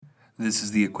This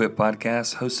is the Equip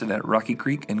Podcast, hosted at Rocky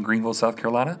Creek in Greenville, South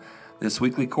Carolina. This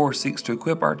weekly course seeks to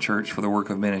equip our church for the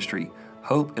work of ministry.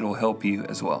 Hope it'll help you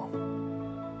as well.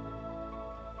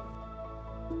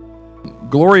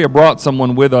 Gloria brought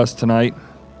someone with us tonight.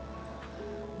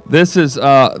 This is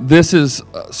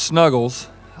Snuggles.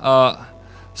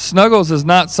 Snuggles is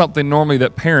not something normally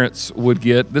that parents would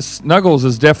get. This Snuggles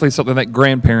is definitely something that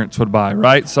grandparents would buy,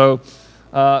 right? So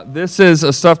this is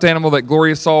a stuffed animal that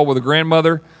Gloria saw with a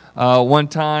grandmother. One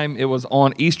time it was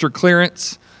on Easter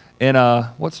clearance in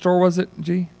what store was it,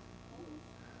 G?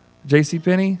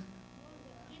 JCPenney?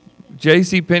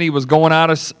 JCPenney was going out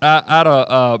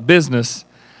of business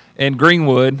in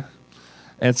Greenwood,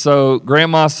 and so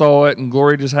Grandma saw it, and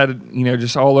Gloria just had it,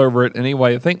 just all over it.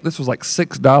 Anyway, I think this was like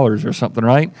 $6 or something,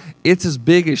 right? It's as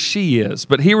big as she is.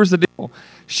 But here was the deal.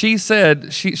 She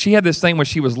said she had this thing when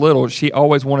she was little. She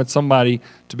always wanted somebody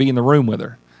to be in the room with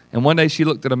her. And one day she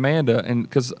looked at Amanda, and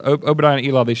because Obadiah and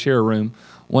Eli, they share a room.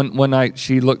 One night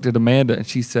she looked at Amanda, and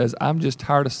she says, "I'm just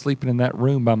tired of sleeping in that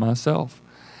room by myself."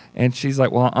 And she's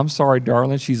like, "Well, I'm sorry,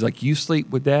 darling." She's like, "You sleep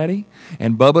with Daddy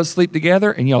and Bubba sleep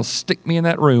together, and y'all stick me in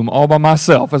that room all by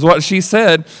myself," is what she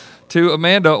said to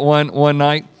Amanda one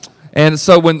night. And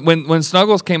so when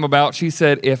Snuggles came about, she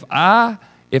said, if I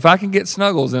can get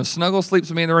Snuggles, and if Snuggles sleeps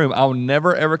with me in the room, I'll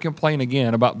never, ever complain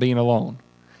again about being alone.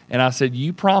 And I said,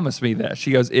 "You promise me that?"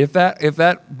 She goes, if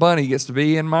that bunny gets to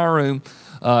be in my room,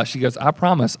 she goes, "I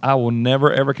promise I will never,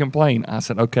 ever complain." I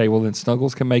said, "Okay, well, then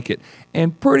Snuggles can make it."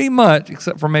 And pretty much,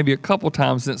 except for maybe a couple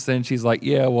times since then, she's like,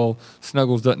 "Yeah, well,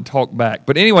 Snuggles doesn't talk back."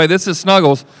 But anyway, this is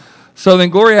Snuggles. So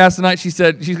then Gloria asked tonight, she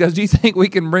goes, "Do you think we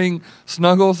can bring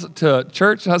Snuggles to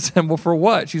church?" I said, "Well, for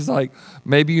what?" She's like,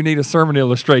 "Maybe you need a sermon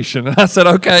illustration." And I said,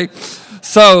 "Okay."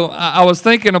 So I was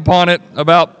thinking upon it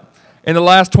about, in the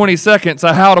last 20 seconds,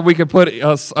 how we could put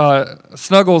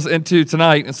Snuggles into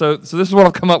tonight. And so this is what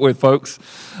I've come up with, folks.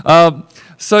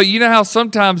 So you know how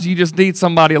sometimes you just need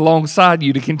somebody alongside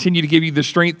you to continue to give you the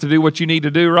strength to do what you need to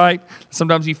do, right?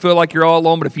 Sometimes you feel like you're all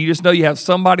alone, but if you just know you have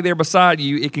somebody there beside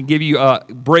you, it can give you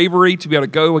bravery to be able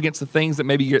to go against the things that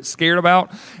maybe you get scared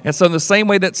about. And so in the same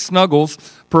way that Snuggles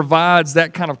provides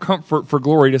that kind of comfort for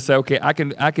Glory to say, okay, I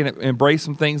can embrace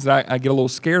some things that I get a little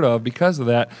scared of because of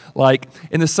that. Like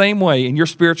in the same way, in your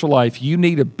spiritual life, you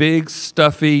need a big,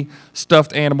 stuffy,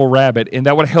 stuffed animal rabbit, and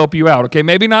that would help you out. Okay,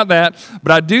 maybe not that,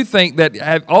 but I do think that,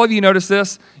 have all of you noticed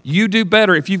this? You do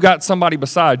better if you've got somebody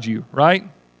beside you, right?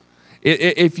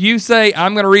 If you say,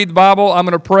 "I'm going to read the Bible, I'm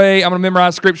going to pray, I'm going to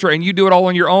memorize Scripture," and you do it all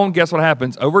on your own, guess what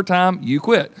happens? Over time, you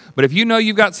quit. But if you know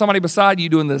you've got somebody beside you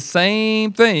doing the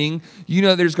same thing, you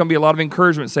know there's going to be a lot of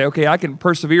encouragement. Say, "Okay, I can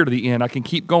persevere to the end. I can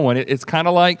keep going." It's kind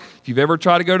of like if you've ever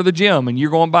tried to go to the gym and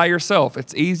you're going by yourself.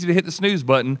 It's easy to hit the snooze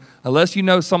button unless you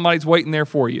know somebody's waiting there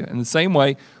for you. In the same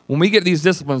way, when we get these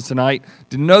disciplines tonight,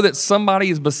 to know that somebody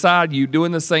is beside you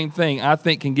doing the same thing, I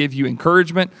think can give you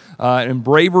encouragement and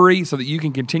bravery so that you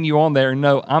can continue on there and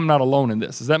know, I'm not alone in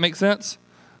this. Does that make sense?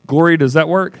 Gloria, does that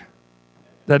work?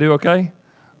 That do okay?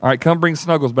 All right, come bring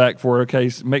Snuggles back for her, okay?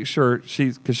 Make sure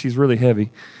because she's really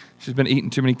heavy. She's been eating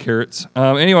too many carrots.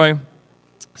 Anyway,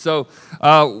 so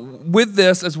with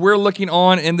this, as we're looking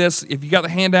on in this, if you got the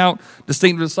handout,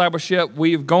 Distinctive Discipleship,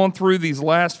 we've gone through these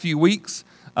last few weeks,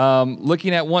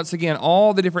 looking at, once again,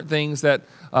 all the different things that,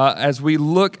 as we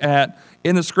look at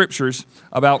in the Scriptures,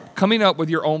 about coming up with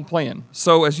your own plan.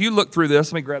 So as you look through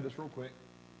this, let me grab this real quick.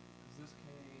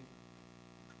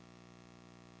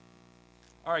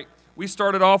 All right, we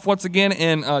started off once again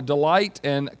in delight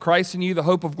and Christ in you, the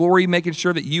hope of glory, making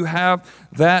sure that you have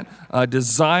that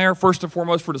desire, first and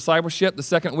foremost, for discipleship. The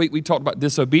second week, we talked about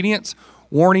disobedience,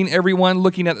 warning everyone,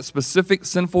 looking at the specific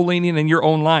sinful leaning in your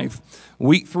own life.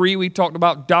 Week 3, we talked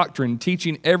about doctrine,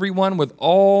 teaching everyone with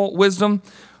all wisdom.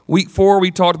 Week 4,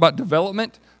 we talked about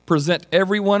development, present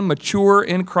everyone mature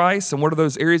in Christ, and what are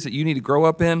those areas that you need to grow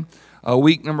up in.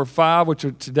 Week number 5, which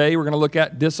today we're going to look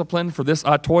at discipline, for this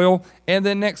I toil. And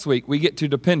then next week, we get to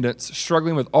dependence,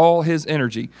 struggling with all his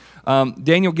energy.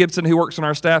 Daniel Gibson, who works on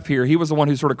our staff here, he was the one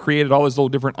who sort of created all those little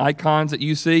different icons that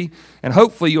you see. And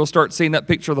hopefully you'll start seeing that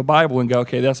picture of the Bible and go,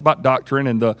 okay, that's about doctrine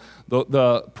and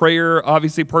the prayer,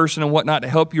 obviously, person and whatnot to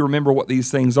help you remember what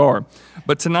these things are.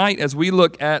 But tonight, as we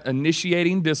look at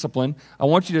initiating discipline, I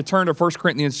want you to turn to 1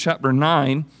 Corinthians chapter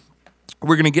 9.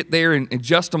 We're going to get there in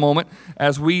just a moment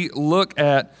as we look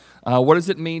at what does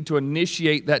it mean to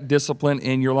initiate that discipline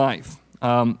in your life.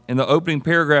 In the opening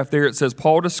paragraph there, it says,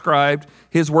 Paul described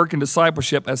his work in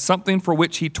discipleship as something for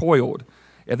which he toiled.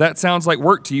 If that sounds like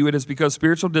work to you, it is because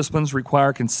spiritual disciplines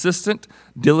require consistent,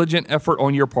 diligent effort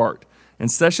on your part. In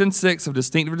session 6 of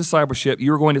Distinctive Discipleship,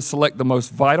 you are going to select the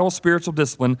most vital spiritual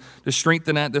discipline to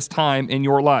strengthen at this time in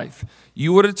your life.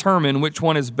 You will determine which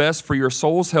one is best for your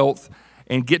soul's health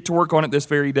and get to work on it this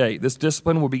very day. This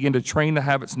discipline will begin to train the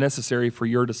habits necessary for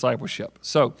your discipleship.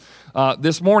 So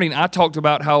this morning I talked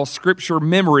about how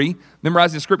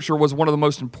memorizing Scripture was one of the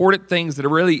most important things that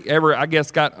really ever, I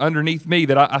guess, got underneath me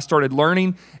that I started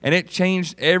learning, and it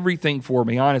changed everything for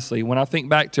me, honestly. When I think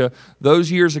back to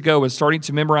those years ago and starting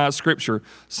to memorize Scripture,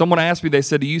 someone asked me, they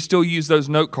said, do you still use those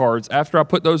note cards? After I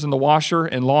put those in the washer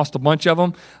and lost a bunch of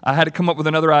them, I had to come up with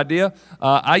another idea.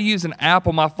 I use an app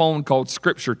on my phone called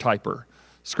Scripture Typer.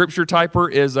 Scripture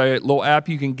Typer is a little app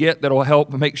you can get that will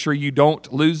help make sure you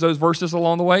don't lose those verses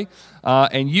along the way.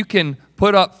 And you can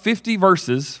put up 50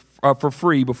 verses for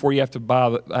free before you have to buy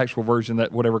the actual version,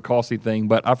 that whatever costly thing.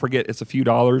 But I forget, it's a few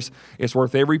dollars. It's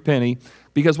worth every penny.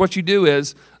 Because what you do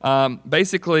is,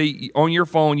 basically, on your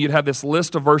phone, you'd have this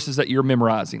list of verses that you're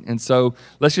memorizing. And so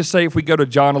let's just say if we go to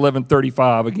John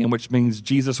 11:35 again, which means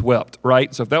Jesus wept,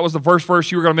 right? So if that was the first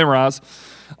verse you were going to memorize,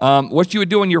 what you would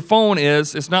do on your phone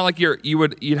is, it's not like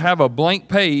you'd have a blank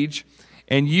page,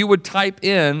 and you would type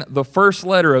in the first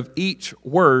letter of each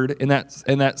word in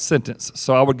that sentence.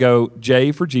 So I would go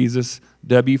J for Jesus,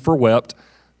 W for wept,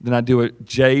 then I do a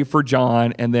J for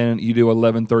John, and then you do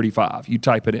 11:35. You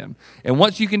type it in. And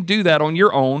once you can do that on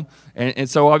your own, and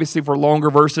so obviously for longer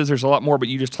verses, there's a lot more, but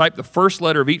you just type the first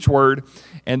letter of each word,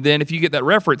 and then if you get that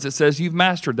reference, it says you've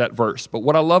mastered that verse. But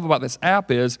what I love about this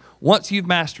app is, once you've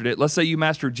mastered it, let's say you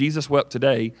mastered Jesus wept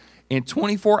today, in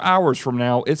 24 hours from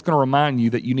now, it's going to remind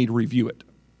you that you need to review it,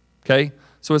 okay?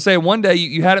 So let's say one day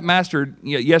you had it mastered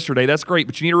yesterday, that's great,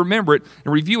 but you need to remember it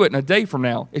and review it in a day from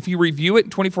now. If you review it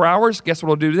in 24 hours, guess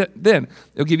what it'll do then?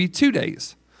 It'll give you 2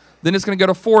 days. Then it's going to go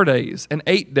to 4 days and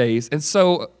 8 days. And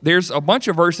so there's a bunch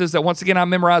of verses that, once again, I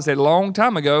memorized a long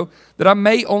time ago that I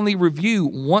may only review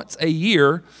once a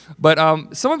year. But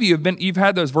some of you you've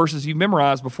had those verses you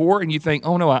memorized before, and you think,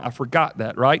 oh no, I forgot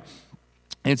that, right?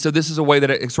 And so this is a way that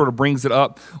it sort of brings it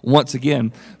up once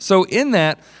again. So in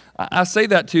that, I say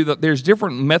that too, that there's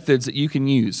different methods that you can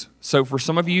use. So for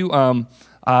some of you,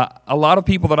 a lot of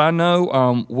people that I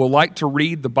know will like to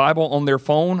read the Bible on their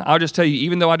phone. I'll just tell you,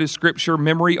 even though I do Scripture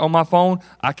memory on my phone,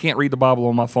 I can't read the Bible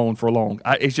on my phone for long.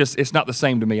 It's not the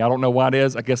same to me. I don't know why it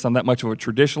is. I guess I'm that much of a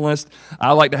traditionalist.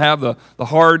 I like to have the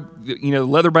hard,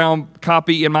 leather-bound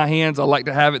copy in my hands. I like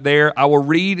to have it there. I will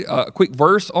read a quick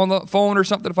verse on the phone or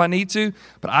something if I need to,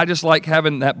 but I just like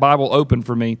having that Bible open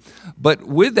for me. But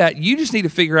with that, you just need to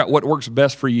figure out what works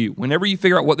best for you. Whenever you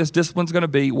figure out what this discipline's going to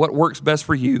be, what works best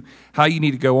for you, how you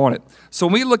need to go on it. So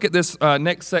when we look at this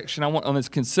next section, I want on this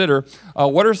consider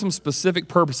what are some specific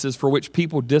purposes for which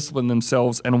people discipline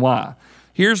themselves and why.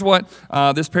 Here's what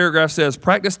this paragraph says: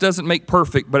 practice doesn't make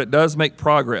perfect, but it does make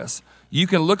progress. You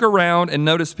can look around and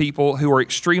notice people who are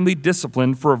extremely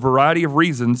disciplined for a variety of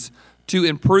reasons to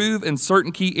improve in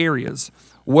certain key areas.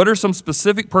 What are some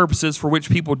specific purposes for which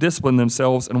people discipline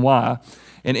themselves and why?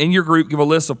 And in your group, give a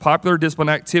list of popular discipline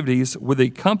activities with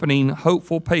accompanying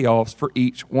hopeful payoffs for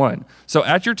each one. So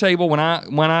at your table, when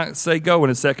I say go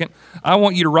in a second, I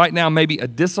want you to write down maybe a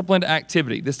disciplined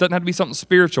activity. This doesn't have to be something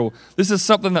spiritual. This is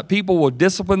something that people will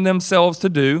discipline themselves to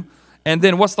do. And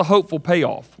then what's the hopeful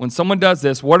payoff? When someone does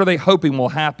this, what are they hoping will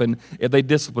happen if they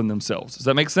discipline themselves? Does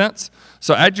that make sense?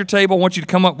 So at your table, I want you to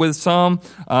come up with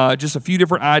just a few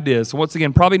different ideas. So once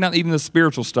again, probably not even the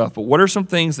spiritual stuff, but what are some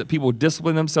things that people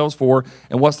discipline themselves for,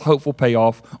 and what's the hopeful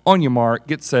payoff? On your mark,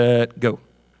 get set, go.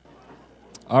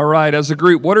 All right, as a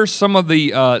group, what are some of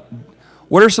the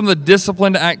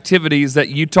disciplined activities that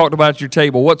you talked about at your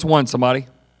table? What's one, somebody?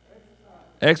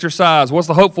 Exercise. What's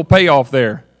the hopeful payoff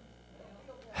there?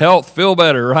 Health, feel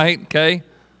better, right? Okay.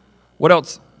 What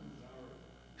else?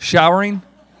 Showering.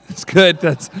 That's good.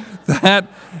 That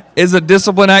is a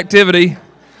disciplined activity.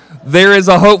 There is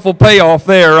a hopeful payoff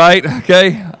there, right?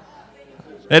 Okay.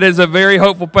 That is a very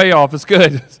hopeful payoff. It's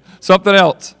good. Something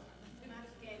else.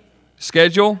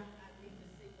 Schedule.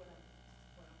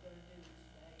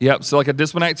 Yep. So like a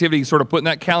disciplined activity, sort of putting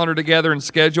that calendar together and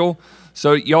schedule.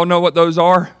 So y'all know what those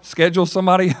are? Schedule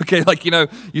somebody? Okay,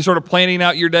 you sort of planning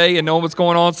out your day and knowing what's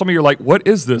going on. Some of you are like, what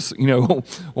is this?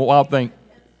 Well, I'll think.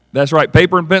 That's right.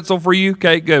 Paper and pencil for you?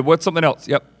 Okay, good. What's something else?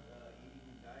 Yep.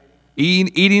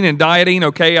 Eating and dieting.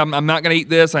 Okay, I'm not going to eat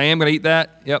this. I am going to eat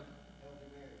that. Yep.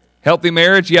 Healthy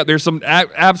marriage. Yep, there's some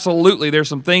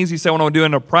things you say when I'm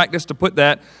doing a practice to put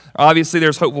that. Obviously,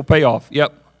 there's hopeful payoff.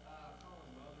 Yep.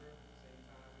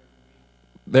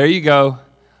 There you go.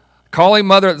 Calling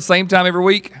mother at the same time every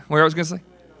week. Where I was going to say?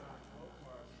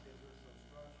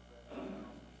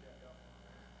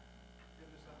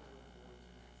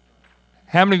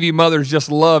 How many of you mothers just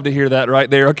love to hear that right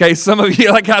there? Okay, some of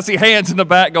you, like I see hands in the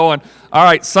back going, all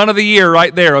right, son of the year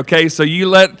right there. Okay, so you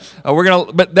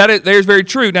but there's very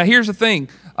true. Now here's the thing,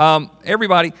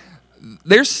 everybody,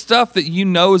 there's stuff that you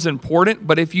know is important,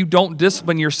 but if you don't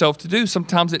discipline yourself to do,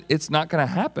 sometimes it's not going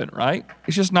to happen, right?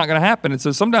 It's just not going to happen. And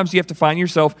so sometimes you have to find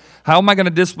yourself, how am I going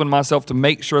to discipline myself to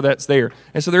make sure that's there?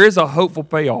 And so there is a hopeful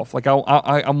payoff. Like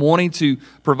I'm wanting to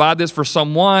provide this for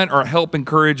someone or help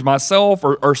encourage myself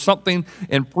or something,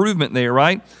 improvement there,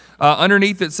 right?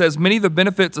 Underneath it says, many of the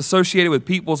benefits associated with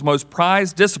people's most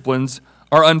prized disciplines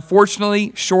are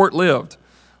unfortunately short-lived.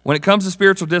 When it comes to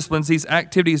spiritual disciplines, these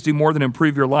activities do more than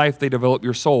improve your life, they develop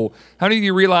your soul. How many of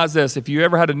you realize this? If you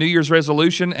ever had a New Year's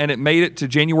resolution and it made it to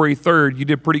January 3rd, you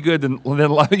did pretty good,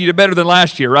 you did better than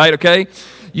last year, right? Okay?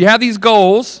 You have these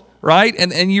goals, right?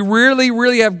 And you really,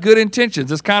 really have good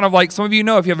intentions. It's kind of like some of you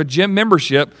know, if you have a gym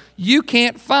membership, you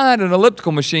can't find an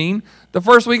elliptical machine the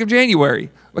first week of January.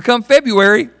 But come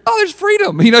February, there's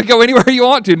freedom. Go anywhere you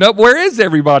want to. Nope, where is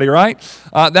everybody, right?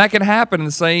 That can happen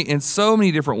in so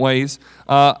many different ways.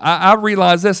 I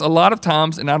realize this a lot of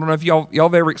times, and I don't know if y'all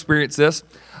have ever experienced this.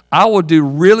 I will do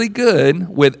really good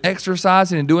with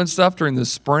exercising and doing stuff during the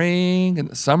spring and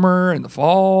the summer and the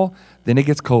fall. Then it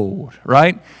gets cold,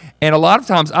 right? And a lot of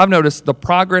times I've noticed the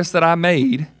progress that I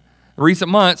made in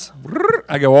recent months,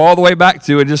 I go all the way back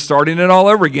to it, just starting it all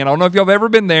over again. I don't know if y'all have ever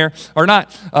been there or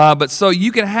not. But so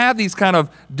you can have these kind of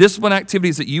discipline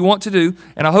activities that you want to do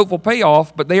and a hopeful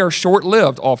payoff, but they are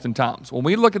short-lived oftentimes. When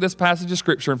we look at this passage of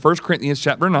Scripture in 1 Corinthians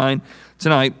chapter 9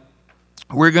 tonight,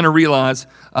 we're going to realize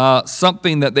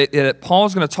something that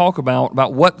Paul's going to talk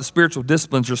about what the spiritual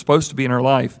disciplines are supposed to be in our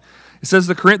life. It says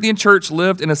the Corinthian church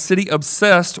lived in a city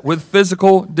obsessed with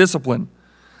physical discipline.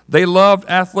 They loved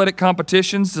athletic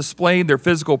competitions, displayed their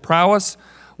physical prowess.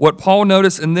 What Paul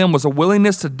noticed in them was a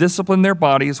willingness to discipline their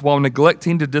bodies while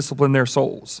neglecting to discipline their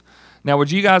souls. Now,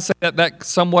 would you guys say that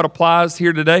somewhat applies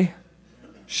here today?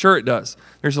 Sure it does.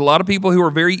 There's a lot of people who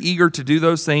are very eager to do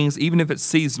those things, even if it's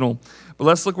seasonal. But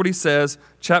let's look what he says,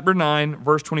 chapter 9,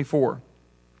 verse 24.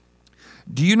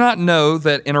 Do you not know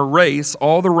that in a race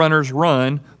all the runners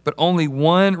run, but only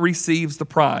one receives the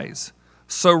prize?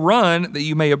 So run that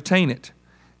you may obtain it.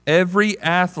 Every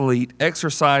athlete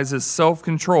exercises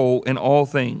self-control in all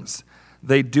things.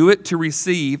 They do it to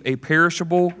receive a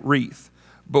perishable wreath,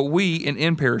 but we an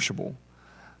imperishable.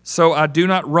 So I do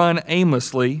not run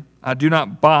aimlessly. I do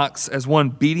not box as one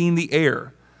beating the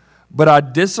air, but I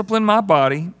discipline my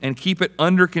body and keep it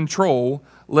under control,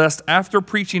 lest after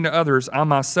preaching to others, I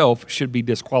myself should be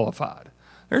disqualified.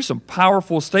 There's some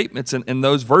powerful statements in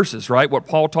those verses, right? What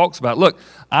Paul talks about. Look,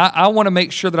 I want to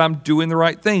make sure that I'm doing the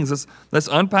right things. Let's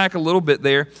unpack a little bit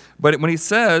there. But when he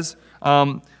says,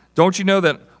 don't you know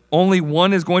that only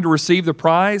one is going to receive the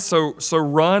prize, so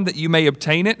run that you may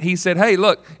obtain it? He said, hey,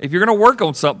 look, if you're going to work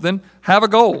on something, have a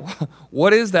goal.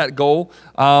 What is that goal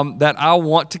that I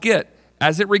want to get?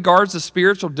 As it regards to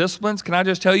spiritual disciplines, can I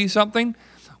just tell you something?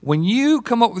 When you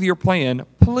come up with your plan,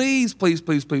 please,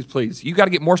 you got to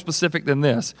get more specific than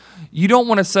this. You don't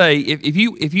want to say,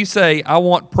 if you say, I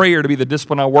want prayer to be the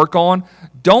discipline I work on,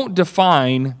 don't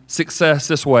define success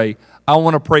this way. I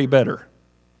want to pray better.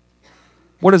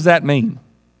 What does that mean?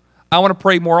 I want to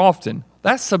pray more often.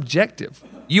 That's subjective.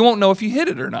 You won't know if you hit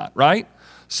it or not, right?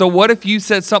 So what if you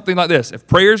said something like this? If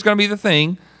prayer is going to be the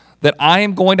thing, that I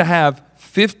am going to have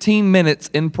 15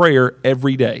 minutes in prayer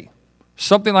every day.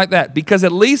 Something like that. Because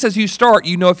at least as you start,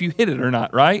 you know if you hit it or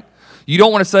not, right? You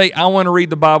don't want to say, I want to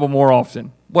read the Bible more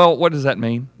often. Well, what does that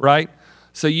mean, right?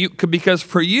 So because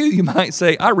for you might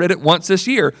say, I read it once this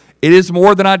year. It is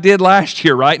more than I did last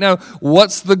year, right? Now,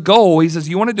 what's the goal? He says,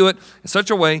 you want to do it in such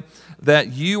a way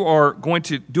that you are going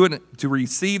to do it to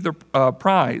receive the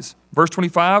prize. Verse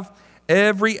 25,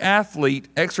 every athlete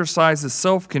exercises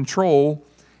self-control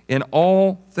in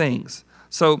all things.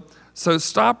 So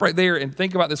stop right there and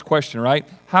think about this question, right?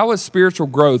 How is spiritual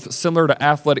growth similar to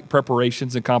athletic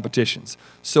preparations and competitions?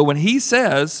 So when he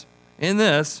says in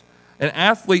this, an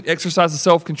athlete exercises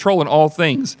self-control in all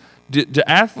things, do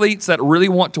athletes that really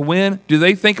want to win, do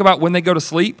they think about when they go to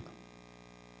sleep?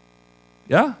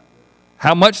 Yeah.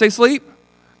 How much they sleep?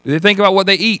 Do they think about what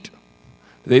they eat?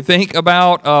 Do they think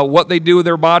about what they do with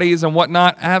their bodies and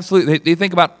whatnot? Absolutely. They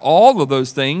think about all of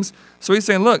those things. So he's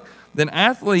saying, look, an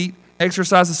athlete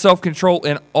exercises self-control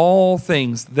in all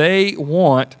things. They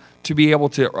want to be able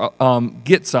to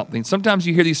get something. Sometimes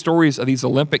you hear these stories of these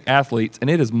Olympic athletes, and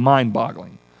it is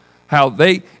mind-boggling how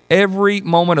every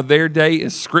moment of their day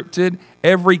is scripted.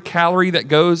 Every calorie that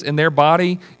goes in their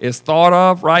body is thought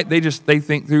of, right? They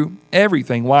think through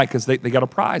everything. Why? Because they got a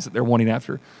prize that they're wanting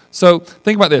after. So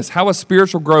think about this. How is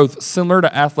spiritual growth similar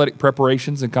to athletic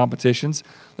preparations and competitions?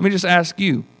 Let me just ask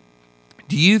you,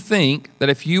 do you think that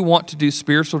if you want to do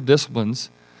spiritual disciplines,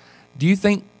 do you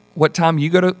think what time you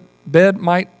go to bed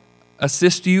might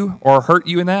assist you or hurt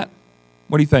you in that?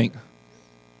 What do you think?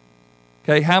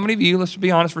 Okay, how many of you, let's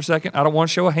be honest for a second, I don't want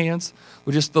to show of hands,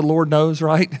 but just the Lord knows,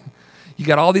 right? You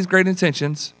got all these great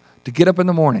intentions to get up in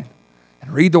the morning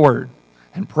and read the Word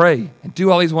and pray and do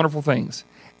all these wonderful things.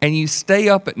 And you stay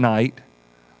up at night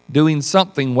doing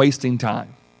something, wasting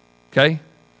time. Okay?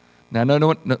 Now, no,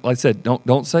 like I said,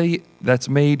 don't say that's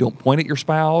me. Don't point at your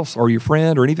spouse or your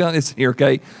friend or anything like this here,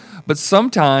 okay? But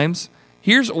sometimes,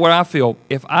 here's what I feel.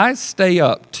 If I stay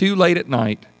up too late at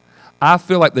night, I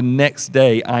feel like the next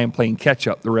day I am playing catch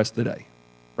up the rest of the day,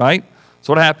 right?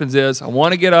 So what happens is I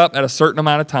want to get up at a certain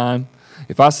amount of time.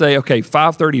 If I say, okay,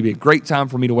 5:30 would be a great time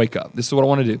for me to wake up. This is what I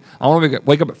want to do. I want to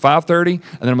wake up at 5:30, and then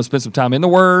I'm going to spend some time in the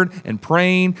Word and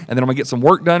praying, and then I'm going to get some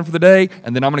work done for the day,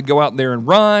 and then I'm going to go out there and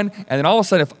run. And then all of a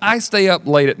sudden, if I stay up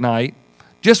late at night,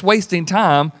 just wasting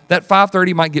time, that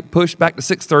 5:30 might get pushed back to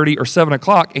 6:30 or 7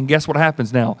 o'clock, and guess what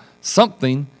happens now?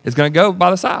 Something is going to go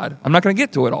by the side. I'm not going to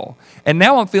get to it all. And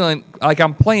now I'm feeling like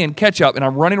I'm playing catch-up, and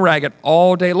I'm running ragged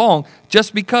all day long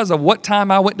just because of what time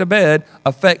I went to bed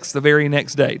affects the very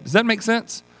next day. Does that make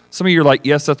sense? Some of you are like,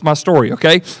 yes, that's my story,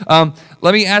 okay?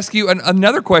 Let me ask you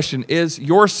another question. Is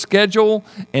your schedule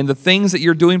and the things that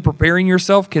you're doing preparing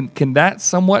yourself, can that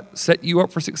somewhat set you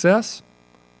up for success?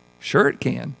 Sure it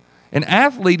can. An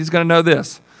athlete is going to know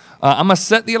this. I'm going to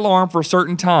set the alarm for a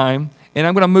certain time, and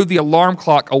I'm going to move the alarm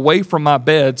clock away from my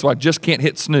bed so I just can't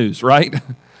hit snooze, right?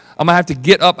 I'm going to have to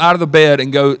get up out of the bed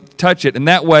and go touch it, and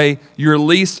that way you're at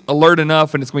least alert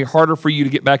enough, and it's going to be harder for you to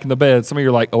get back in the bed. Some of you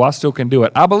are like, oh, I still can do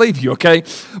it. I believe you, okay?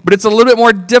 But it's a little bit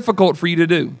more difficult for you to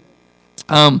do.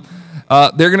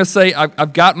 They're going to say,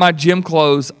 I've got my gym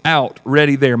clothes out,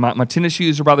 ready there. My tennis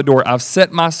shoes are by the door. I've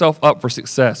set myself up for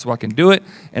success so I can do it,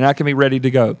 and I can be ready to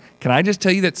go. Can I just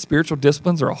tell you that spiritual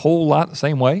disciplines are a whole lot the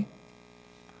same way?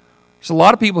 There's a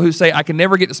lot of people who say, I can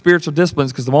never get to spiritual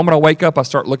disciplines because the moment I wake up, I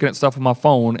start looking at stuff on my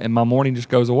phone, and my morning just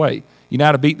goes away. You know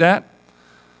how to beat that?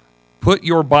 Put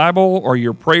your Bible or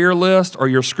your prayer list or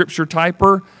your scripture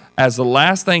typer as the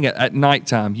last thing at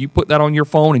nighttime. You put that on your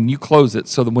phone and you close it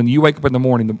so that when you wake up in the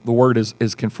morning, the Word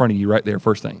is confronting you right there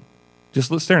first thing.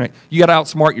 Just staring at it. You got to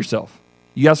outsmart yourself.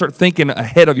 You got to start thinking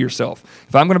ahead of yourself.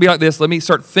 If I'm going to be like this, let me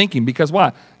start thinking. Because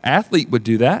why? Athlete would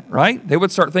do that, right? They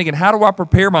would start thinking, how do I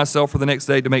prepare myself for the next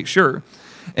day to make sure?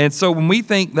 And so when we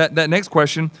think that next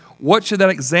question, what should that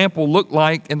example look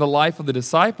like in the life of the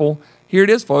disciple? Here it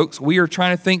is, folks. We are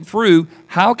trying to think through,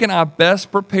 how can I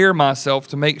best prepare myself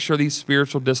to make sure these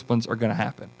spiritual disciplines are going to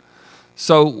happen?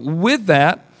 So with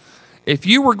that, if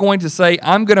you were going to say,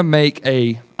 I'm going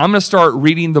to start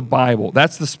reading the Bible,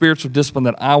 that's the spiritual discipline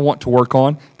that I want to work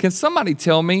on, can somebody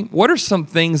tell me, what are some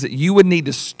things that you would need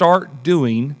to start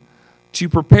doing to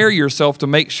prepare yourself to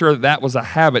make sure that was a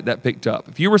habit that picked up?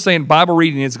 If you were saying Bible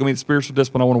reading is going to be the spiritual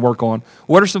discipline I want to work on,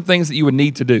 what are some things that you would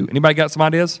need to do? Anybody got some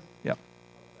ideas?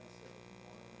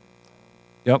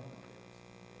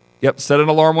 Yep. Set an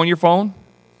alarm on your phone.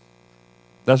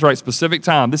 That's right, specific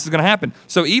time. This is going to happen.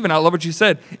 So even, I love what you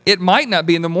said, it might not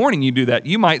be in the morning you do that.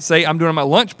 You might say, I'm doing my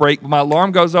lunch break, but my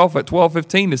alarm goes off at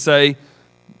 12:15 to say,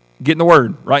 get in the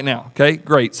Word right now. Okay,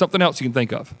 great. Something else you can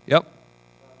think of. Yep.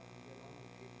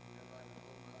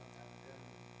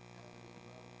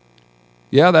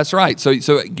 Yeah, that's right.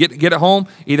 So get at home,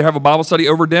 either have a Bible study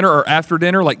over dinner or after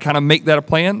dinner, like kind of make that a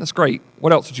plan. That's great.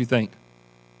 What else would you think?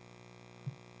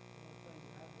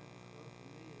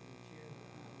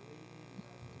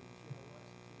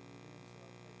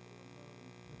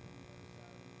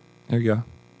 There you go.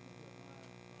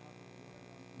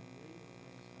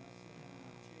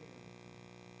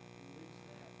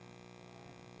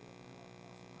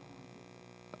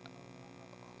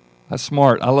 That's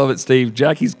smart. I love it, Steve.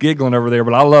 Jackie's giggling over there,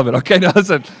 but I love it. Okay, no,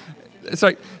 listen.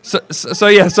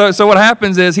 So what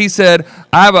happens is he said,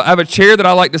 I have a chair that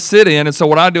I like to sit in, and so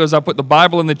what I do is I put the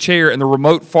Bible in the chair and the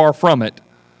remote far from it.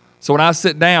 So when I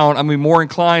sit down, I'm more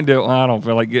inclined to, I don't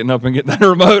feel like getting up and getting that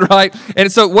remote, right?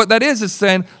 And so what that is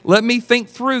saying, let me think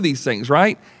through these things,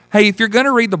 right? Hey, if you're going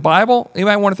to read the Bible,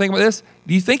 anybody want to think about this?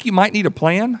 Do you think you might need a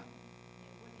plan?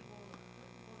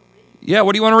 Yeah,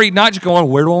 what do you want to read? Not just going,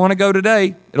 where do I want to go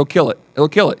today? It'll kill it. It'll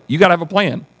kill it. You got to have a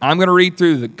plan. I'm going to read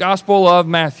through the Gospel of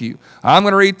Matthew. I'm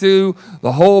going to read through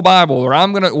the whole Bible, or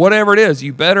I'm going to, whatever it is,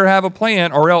 you better have a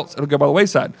plan or else it'll go by the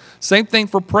wayside. Same thing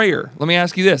for prayer. Let me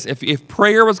ask you this. If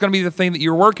prayer was going to be the thing that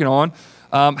you're working on,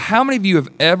 how many of you have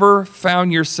ever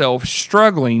found yourself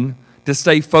struggling to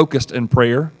stay focused in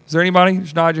prayer? Is there anybody?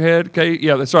 Just nod your head. Okay,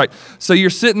 yeah, that's right. So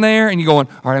you're sitting there and you're going,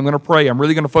 all right, I'm going to pray. I'm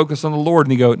really going to focus on the Lord.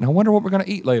 And you go, now I wonder what we're going to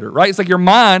eat later, right? It's like your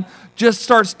mind just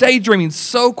starts daydreaming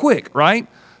so quick, right?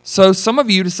 So some of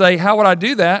you to say, how would I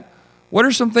do that? What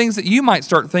are some things that you might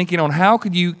start thinking on? How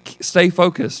could you stay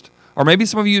focused? Or maybe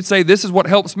some of you would say, this is what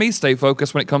helps me stay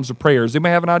focused when it comes to prayers.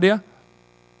 Anybody have an idea?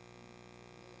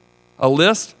 A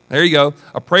list? There you go.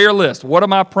 A prayer list. What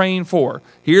am I praying for?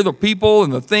 Here are the people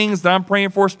and the things that I'm praying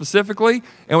for specifically.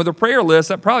 And with a prayer list,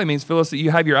 that probably means, Phyllis, that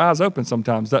you have your eyes open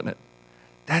sometimes, doesn't it?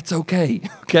 That's okay.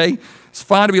 Okay? It's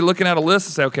fine to be looking at a list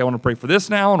and say, okay, I want to pray for this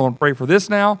now, and I want to pray for this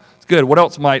now. It's good. What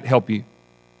else might help you?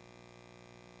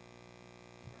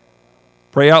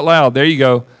 Pray out loud. There you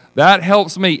go. That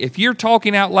helps me. If you're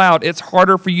talking out loud, it's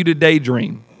harder for you to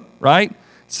daydream, right?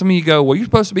 Some of you go, well, you're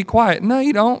supposed to be quiet. No,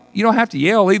 you don't. You don't have to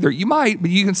yell either. You might,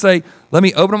 but you can say, let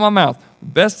me open my mouth. The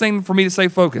best thing for me to stay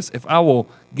focused, if I will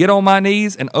get on my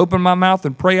knees and open my mouth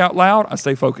and pray out loud, I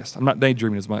stay focused. I'm not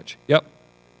daydreaming as much. Yep.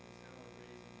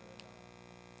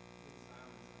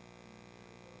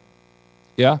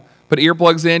 Yeah. Put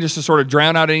earplugs in just to sort of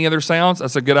drown out any other sounds.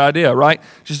 That's a good idea, right?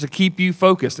 Just to keep you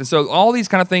focused. And so all these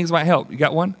kind of things might help. You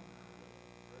got one?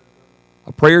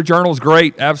 A prayer journal is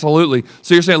great, absolutely.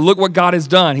 So you're saying, look what God has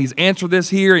done. He's answered this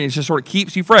here, and it just sort of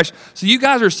keeps you fresh. So you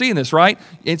guys are seeing this, right?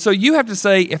 And so you have to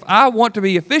say, if I want to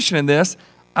be efficient in this,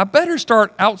 I better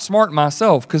start outsmarting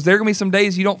myself, because there are going to be some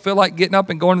days you don't feel like getting up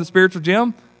and going to the spiritual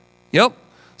gym. Yep.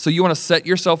 So you want to set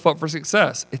yourself up for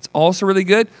success. It's also really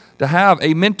good to have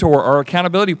a mentor or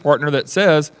accountability partner that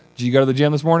says, did you go to the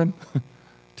gym this morning?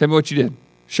 Tell me what you did.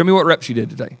 Show me what reps you did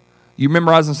today. You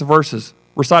memorizing some verses.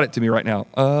 Recite it to me right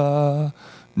now.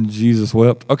 Jesus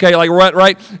wept. Okay, like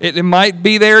right? It might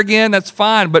be there again. That's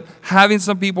fine. But having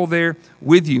some people there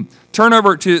with you. Turn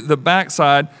over to the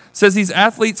backside. Says these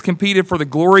athletes competed for the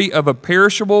glory of a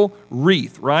perishable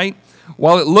wreath, right?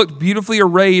 While it looked beautifully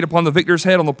arrayed upon the victor's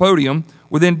head on the podium,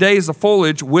 within days the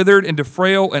foliage withered into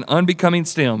frail and unbecoming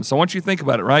stems. So I want you to think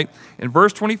about it, right? In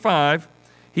verse 25,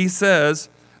 he says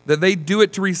that they do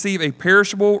it to receive a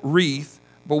perishable wreath,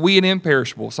 but we an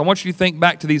imperishable. So I want you to think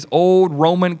back to these old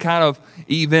Roman kind of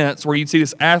events where you'd see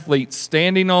this athlete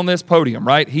standing on this podium,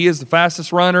 right? He is the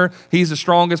fastest runner. He's the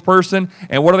strongest person.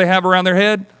 And what do they have around their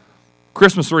head?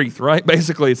 Christmas wreath, right?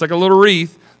 Basically, it's like a little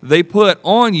wreath they put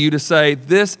on you to say,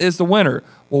 this is the winner.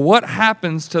 Well, what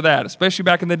happens to that? Especially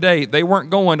back in the day, they weren't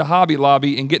going to Hobby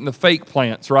Lobby and getting the fake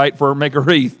plants, right, for make a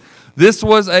wreath. This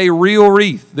was a real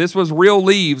wreath. This was real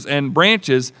leaves and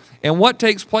branches. And what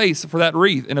takes place for that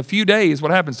wreath? In a few days, what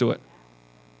happens to it?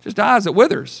 It just dies. It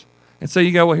withers. And so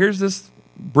you go, well, here's this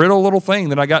brittle little thing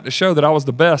that I got to show that I was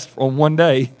the best on one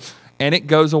day, and it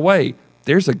goes away.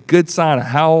 There's a good sign of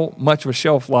how much of a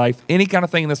shelf life any kind of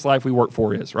thing in this life we work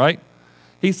for is, right?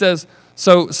 He says,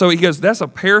 so he goes, that's a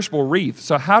perishable wreath.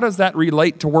 So how does that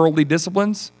relate to worldly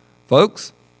disciplines?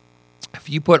 Folks, if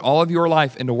you put all of your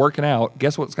life into working out,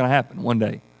 guess what's going to happen one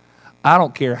day? I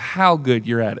don't care how good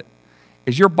you're at it.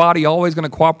 Is your body always going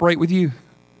to cooperate with you?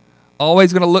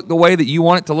 Always going to look the way that you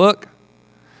want it to look?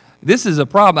 This is a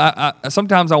problem.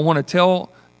 Sometimes I want to tell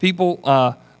people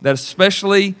that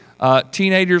especially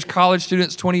teenagers, college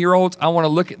students, 20-year-olds, I want to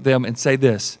look at them and say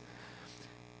this.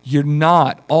 You're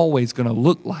not always going to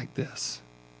look like this.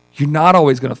 You're not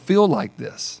always going to feel like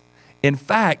this. In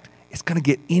fact, it's going to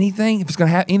get anything, if it's going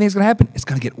to happen, anything's going to happen, it's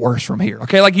going to get worse from here.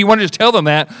 Okay, like you want to just tell them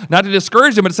that, not to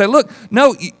discourage them, but to say, look,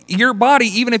 no, your body,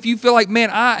 even if you feel like,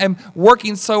 man, I am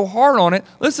working so hard on it,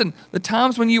 listen, the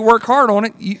times when you work hard on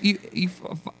it, you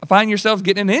find yourself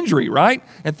getting an injury, right?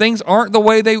 And things aren't the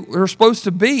way they are supposed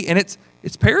to be, and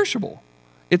it's perishable.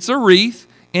 It's a wreath.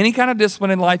 Any kind of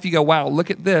discipline in life, you go, wow, look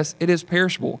at this. It is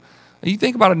perishable. You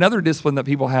think about another discipline that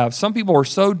people have. Some people are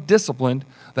so disciplined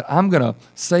that I'm going to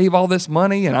save all this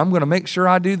money and I'm going to make sure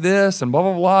I do this and blah,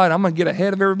 blah, blah, and I'm going to get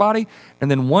ahead of everybody.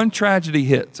 And then one tragedy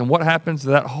hits, and what happens to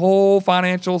that whole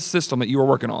financial system that you were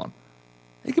working on?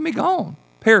 It can be gone.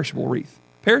 Perishable wreath.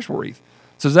 Perishable wreath.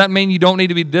 So does that mean you don't need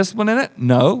to be disciplined in it?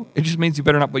 No. It just means you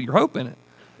better not put your hope in it.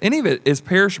 Any of it is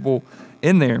perishable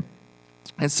in there.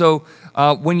 And so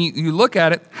when you look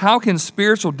at it, how can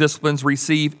spiritual disciplines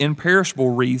receive imperishable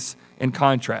wreaths in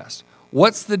contrast?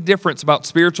 What's the difference about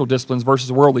spiritual disciplines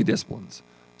versus worldly disciplines?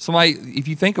 Somebody, if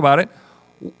you think about it,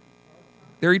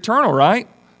 they're eternal, right?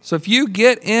 So if you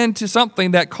get into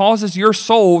something that causes your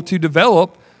soul to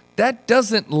develop, that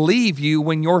doesn't leave you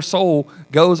when your soul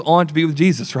goes on to be with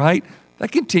Jesus, right?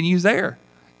 That continues there.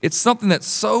 It's something that's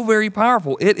so very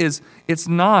powerful. It's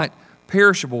not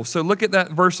perishable. So look at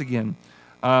that verse again.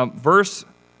 Verse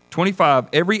 25,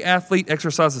 every athlete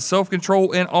exercises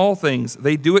self-control in all things.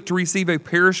 They do it to receive a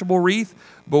perishable wreath,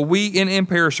 but we an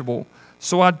imperishable.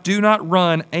 So I do not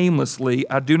run aimlessly.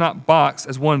 I do not box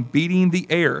as one beating the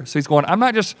air. So he's going, I'm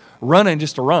not just running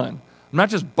just to run. I'm not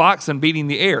just boxing, beating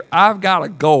the air. I've got a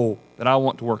goal that I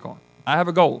want to work on. I have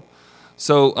a goal.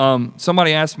 So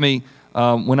somebody asked me,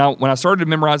 when I started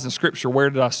memorizing Scripture, where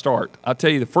did I start? I'll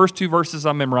tell you, the first two verses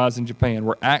I memorized in Japan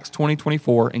were Acts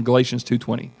 20:24 and Galatians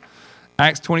 2:20.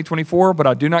 Acts 20:24, but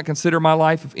I do not consider my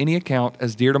life of any account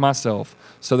as dear to myself,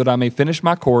 so that I may finish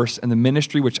my course in the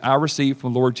ministry which I received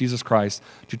from the Lord Jesus Christ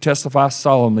to testify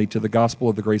solemnly to the gospel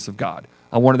of the grace of God.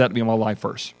 I wanted that to be my life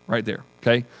verse, right there,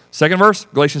 okay? Second verse,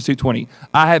 Galatians 2:20.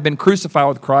 I have been crucified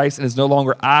with Christ, and it is no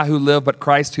longer I who live, but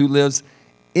Christ who lives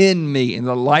in me. In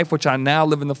the life which I now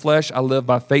live in the flesh, I live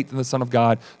by faith in the Son of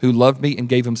God who loved me and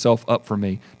gave himself up for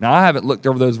me. Now, I haven't looked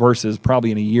over those verses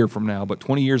probably in a year from now, but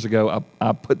 20 years ago,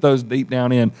 I put those deep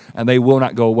down in, and they will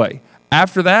not go away.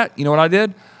 After that, you know what I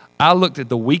did? I looked at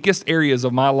the weakest areas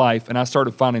of my life, and I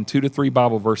started finding 2 to 3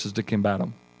 Bible verses to combat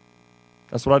them.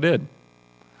 That's what I did.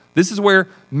 This is where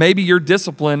maybe your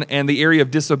discipline and the area of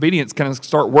disobedience kind of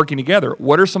start working together.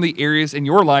 What are some of the areas in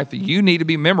your life that you need to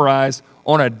be memorized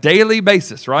on a daily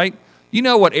basis, right? You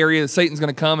know what area Satan's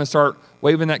going to come and start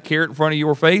waving that carrot in front of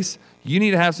your face. You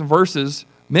need to have some verses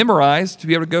memorized to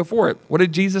be able to go for it. What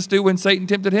did Jesus do when Satan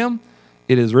tempted him?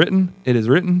 It is written, it is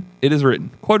written, it is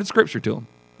written. Quoted Scripture to him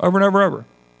over and over and over.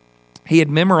 He had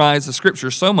memorized the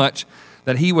Scripture so much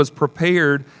that he was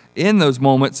prepared in those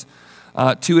moments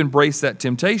to embrace that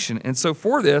temptation. And so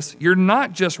for this, you're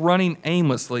not just running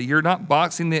aimlessly. You're not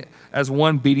boxing it as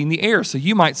one beating the air. So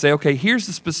you might say, okay, here's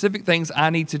the specific things I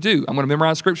need to do. I'm going to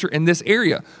memorize Scripture in this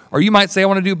area. Or you might say, I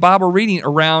want to do Bible reading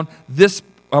around this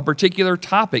particular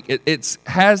topic. It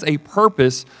has a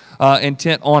purpose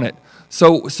intent on it.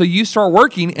 So you start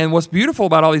working, and what's beautiful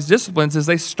about all these disciplines is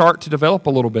they start to develop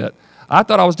a little bit. I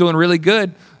thought I was doing really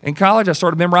good. In college, I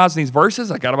started memorizing these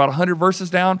verses. I got about 100 verses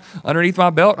down underneath my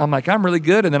belt. I'm like, I'm really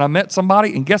good. And then I met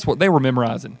somebody, and guess what they were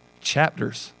memorizing?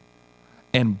 Chapters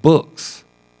and books.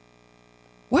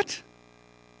 What?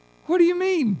 What do you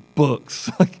mean, books?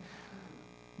 Like,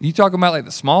 you talking about like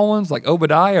the small ones, like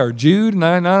Obadiah or Jude?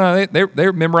 No.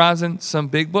 They're memorizing some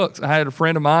big books. I had a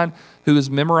friend of mine who was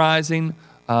memorizing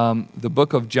the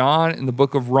book of John and the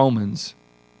book of Romans.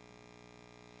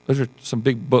 Those are some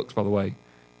big books, by the way.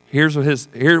 Here's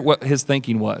what his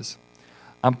thinking was.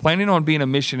 I'm planning on being a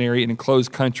missionary in an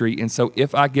enclosed country, and so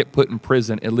if I get put in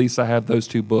prison, at least I have those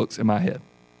 2 books in my head.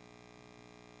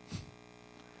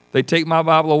 They take my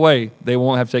Bible away, they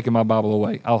won't have taken my Bible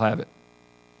away. I'll have it.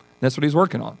 That's what he's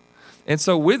working on. And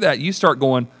so with that, you start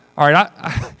going, all right,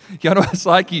 you know what it's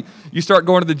like? You start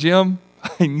going to the gym,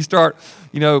 and you start,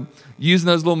 using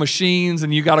those little machines,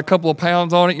 and you got a couple of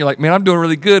pounds on it. You're like, man, I'm doing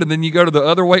really good. And then you go to the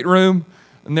other weight room,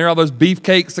 and there are all those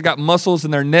beefcakes that got muscles in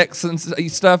their necks and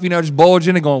stuff, just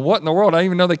bulging and going, what in the world? I didn't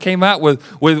even know they came out with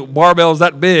barbells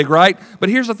that big, right? But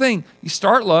here's the thing. You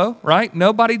start low, right?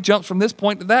 Nobody jumps from this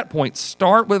point to that point.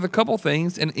 Start with a couple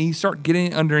things, and you start getting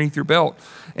it underneath your belt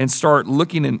and start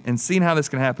looking and seeing how this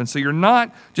can happen. So you're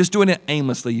not just doing it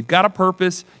aimlessly. You've got a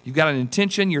purpose. You've got an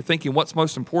intention. You're thinking what's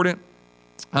most important.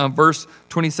 Verse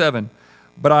 27,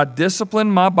 but I discipline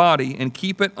my body and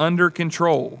keep it under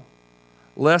control,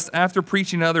 lest after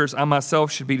preaching others, I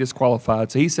myself should be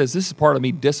disqualified. So he says, this is part of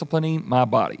me disciplining my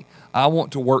body. I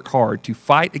want to work hard to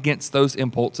fight against those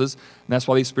impulses, and that's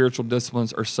why these spiritual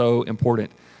disciplines are so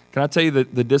important. Can I tell you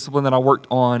that the discipline that I worked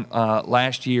on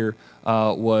last year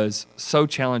was so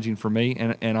challenging for me,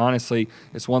 and honestly,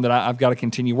 it's one that I've got to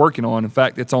continue working on. In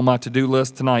fact, it's on my to-do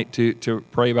list tonight to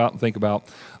pray about and think about.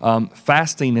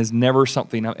 Fasting is never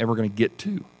something I'm ever going to get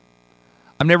to.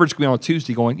 I'm never just going to be on a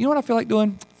Tuesday going, you know what I feel like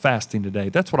doing? Fasting today.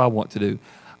 That's what I want to do.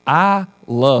 I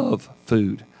love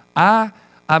food. I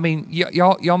mean,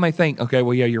 y'all may think, okay,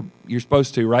 well, yeah, you're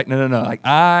supposed to, right? No. Like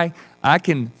I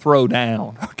can throw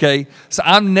down, okay? So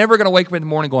I'm never going to wake up in the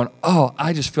morning going, oh,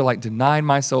 I just feel like denying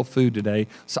myself food today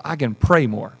so I can pray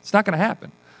more. It's not going to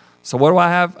happen. So what do I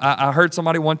have? I heard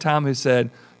somebody one time who said,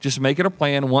 just make it a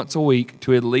plan once a week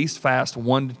to at least fast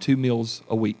 1 to 2 meals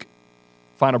a week.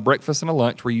 Find a breakfast and a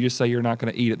lunch where you just say you're not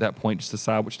going to eat at that point. Just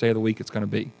decide which day of the week it's going to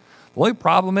be. The only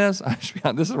problem is,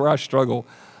 this is where I struggle.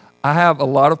 I have a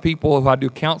lot of people who I do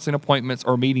counseling appointments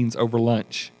or meetings over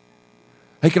lunch.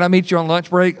 Hey, can I meet you on lunch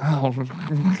break? Oh.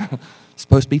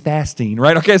 supposed to be fasting,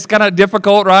 right? Okay, it's kind of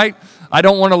difficult, right? I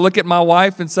don't want to look at my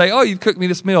wife and say, oh, you've cooked me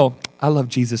this meal. I love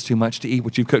Jesus too much to eat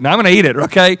what you've cooked. Now I'm going to eat it,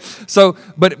 okay? So,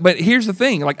 but here's the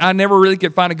thing. Like, I never really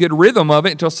could find a good rhythm of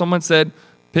it until someone said,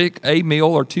 pick a meal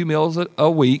or 2 meals a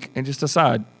week and just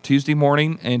decide Tuesday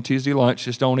morning and Tuesday lunch,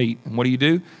 just don't eat. And what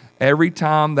do? Every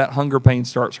time that hunger pain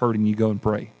starts hurting, you go and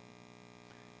pray.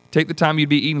 Take the time you'd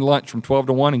be eating lunch from 12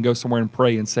 to 1 and go somewhere and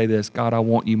pray and say this, God, I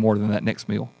want you more than that next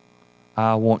meal.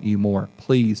 I want you more.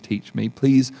 Please teach me.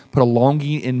 Please put a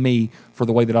longing in me for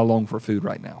the way that I long for food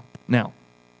right now. Now,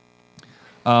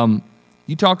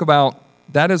 you talk about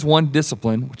that is one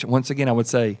discipline, which once again I would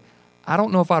say, I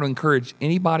don't know if I would encourage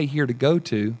anybody here to go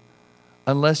to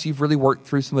unless you've really worked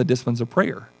through some of the disciplines of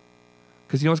prayer.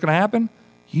 Because you know what's going to happen?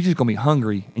 You're just going to be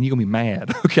hungry and you're going to be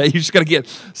mad, okay? You're just going to get,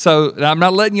 so I'm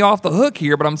not letting you off the hook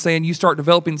here, but I'm saying you start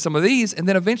developing some of these, and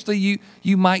then eventually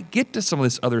you might get to some of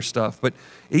this other stuff. But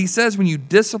he says when you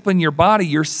discipline your body,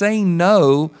 you're saying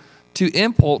no to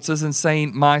impulses and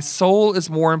saying, my soul is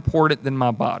more important than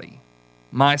my body.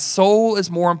 My soul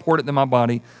is more important than my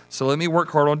body, so let me work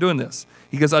hard on doing this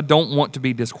because I don't want to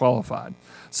be disqualified.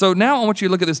 So now I want you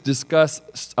to look at this discuss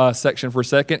section for a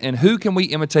second, and who can we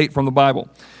imitate from the Bible?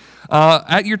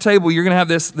 At your table, you're going to have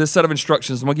this set of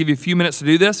instructions. I'm going to give you a few minutes to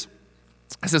do this.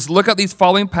 It says, look up these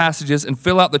following passages and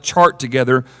fill out the chart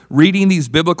together, reading these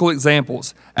biblical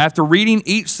examples. After reading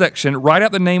each section, write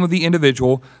out the name of the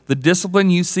individual, the discipline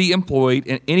you see employed,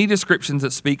 and any descriptions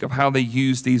that speak of how they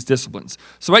use these disciplines.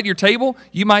 So at your table,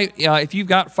 you might, if you've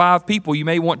got 5 people, you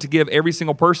may want to give every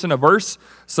single person a verse.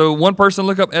 So one person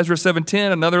look up Ezra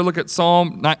 7:10, another look at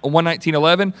Psalm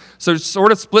 119:11. So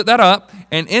sort of split that up,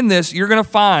 and in this, you're going to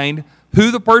find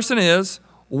who the person is,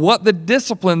 what the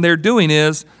discipline they're doing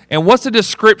is, and what's the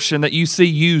description that you see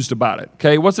used about it,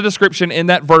 okay? What's the description in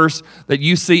that verse that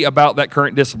you see about that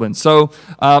current discipline? So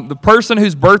the person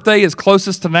whose birthday is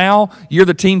closest to now, you're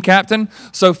the team captain.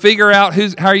 So figure out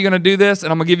how are you going to do this,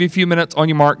 and I'm going to give you a few minutes on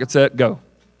your mark. Get set, go.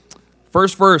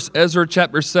 First verse, Ezra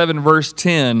chapter 7, verse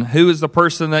 10. Who is the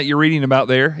person that you're reading about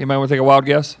there? Anybody want to take a wild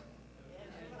guess?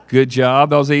 Good job.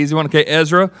 That was the easy one. Okay,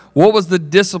 Ezra. What was the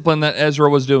discipline that Ezra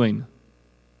was doing?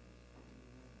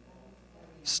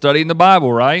 Studying the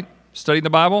Bible, right? Studying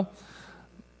the Bible?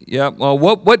 Yeah. Well,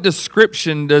 what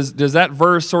description does that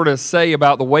verse sort of say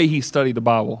about the way he studied the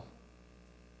Bible?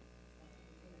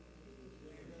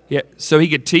 Yeah. So he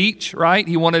could teach, right?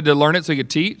 He wanted to learn it so he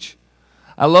could teach.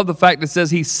 I love the fact that it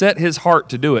says he set his heart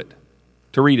to do it,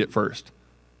 to read it first.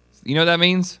 You know what that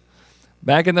means?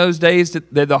 Back in those days,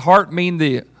 did the heart mean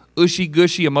the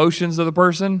ushy-gushy emotions of the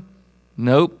person?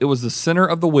 Nope. It was the center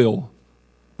of the will,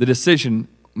 the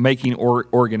decision-making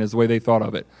organ is the way they thought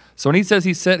of it. So when he says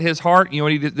he set his heart, you know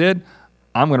what he did?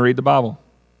 I'm going to read the Bible.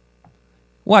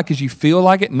 Why? Because you feel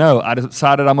like it? No, I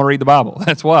decided I'm going to read the Bible.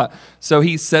 That's why. So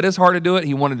he set his heart to do it.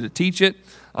 He wanted to teach it.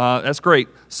 That's great.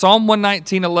 Psalm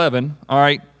 119:11. All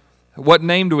right. What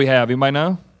name do we have? Anybody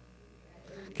know?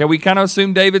 Okay, we kind of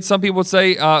assume David. Some people would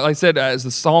say, like I said, as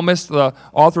the psalmist, the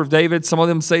author of David. Some of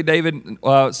them say David.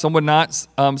 Some would not.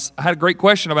 I had a great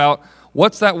question about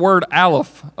what's that word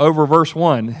aleph over verse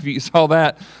 1, if you saw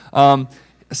that.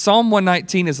 Psalm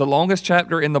 119 is the longest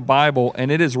chapter in the Bible,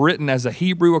 and it is written as a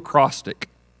Hebrew acrostic.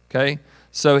 Okay?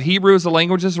 So Hebrew is the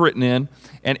language it's written in,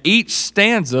 and each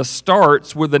stanza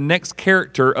starts with the next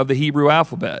character of the Hebrew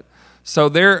alphabet. So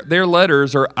their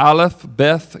letters are Aleph,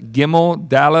 Beth, Gimel,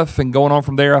 Daleth, and going on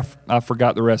from there. I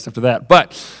forgot the rest after that.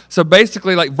 But so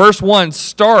basically, like verse 1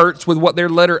 starts with what their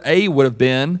letter A would have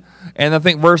been, and I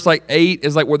think verse 8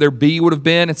 is like what their B would have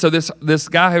been. And so this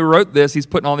guy who wrote this, he's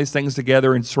putting all these things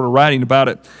together and sort of writing about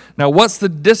it. Now, what's the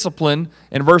discipline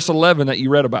in verse 11 that you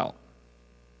read about?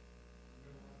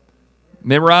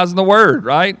 Memorizing the word,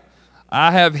 right?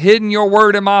 I have hidden your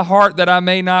word in my heart that I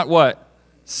may not what?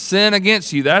 Sin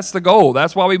against you. That's the goal.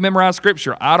 That's why we memorize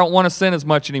Scripture. I don't want to sin as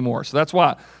much anymore. So that's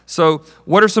why. So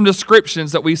what are some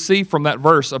descriptions that we see from that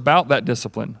verse about that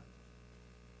discipline?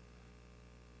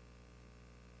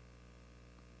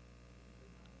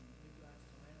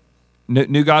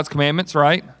 New God's commandments,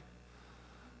 right?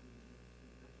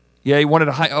 Yeah, he wanted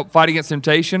to fight against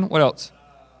temptation. What else?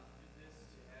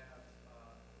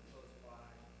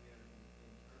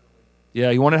 Yeah,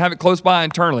 you want to have it close by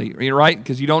internally, right?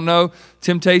 Because you don't know.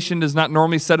 Temptation does not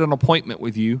normally set an appointment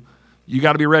with you. You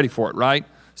got to be ready for it, right?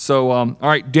 So, all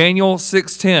right, Daniel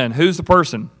 6:10. Who's the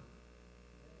person?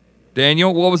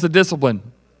 Daniel. What was the discipline?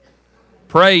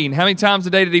 Praying. How many times a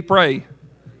day did he pray?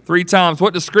 3 times.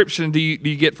 What description do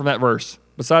you get from that verse?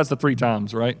 Besides the 3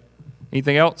 times, right?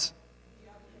 Anything else?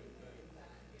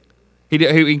 He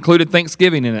included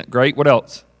Thanksgiving in it. Great. What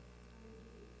else?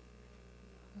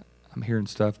 I'm hearing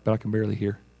stuff, but I can barely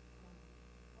hear.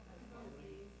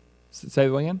 Say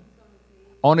it again.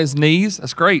 On his knees.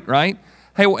 That's great, right?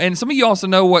 Hey, and some of you also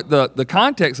know what the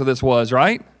context of this was,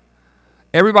 right?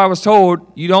 Everybody was told,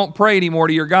 you don't pray anymore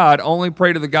to your God. Only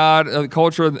pray to the God of the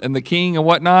culture and the king and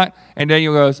whatnot. And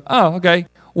Daniel goes, oh, okay.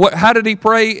 How did he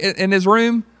pray in his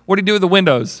room? What did he do with the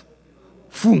windows?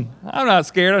 I'm not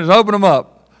scared. I just open them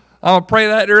up. I'm going to pray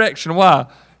that direction. Why?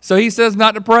 So he says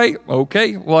not to pray.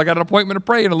 Okay, well, I got an appointment to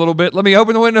pray in a little bit. Let me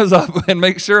open the windows up and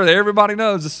make sure that everybody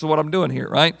knows this is what I'm doing here,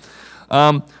 right?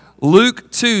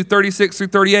 Luke 2:36 through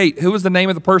 38. Who was the name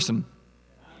of the person?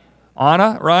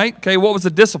 Anna, right? Okay, what was the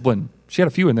discipline? She had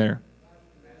a few in there.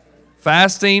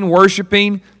 Fasting,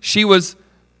 worshiping. She was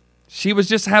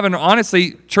just having,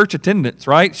 honestly, church attendance,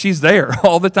 right? She's there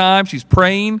all the time. She's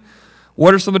praying.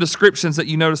 What are some of the descriptions that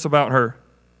you notice about her?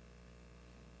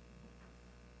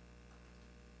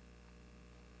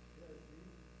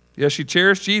 Yes, she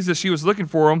cherished Jesus. She was looking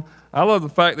for him. I love the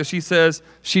fact that she says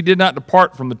she did not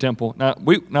depart from the temple. Now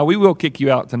we will kick you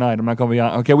out tonight. I'm not going to be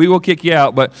honest. Okay, we will kick you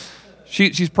out, but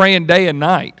she's praying day and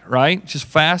night, right? She's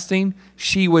fasting.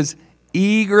 She was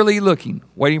eagerly looking,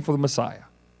 waiting for the Messiah.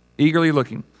 Eagerly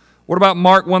looking. What about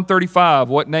Mark 1:35?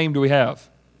 What name do we have?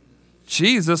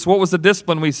 Jesus. What was the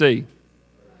discipline we see?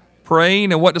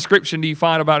 Praying. And what description do you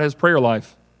find about his prayer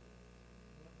life?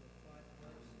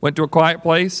 Went to a quiet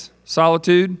place.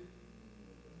 Solitude.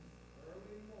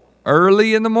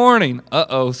 Early in the morning.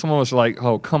 Uh-oh. Someone was like,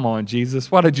 oh, come on,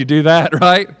 Jesus. Why did you do that,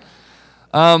 right?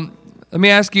 Let me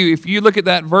ask you, if you look at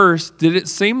that verse, did it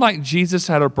seem like Jesus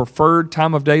had a preferred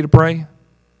time of day to pray?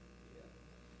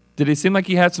 Did it seem like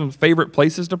he had some favorite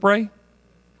places to pray?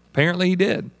 Apparently he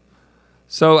did.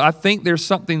 So I think there's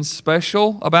something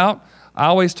special about, I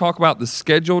always talk about the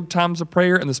scheduled times of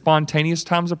prayer and the spontaneous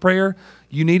times of prayer.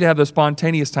 You need to have the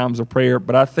spontaneous times of prayer,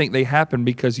 but I think they happen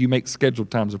because you make scheduled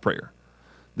times of prayer.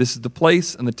 This is the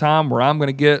place and the time where I'm going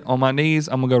to get on my knees,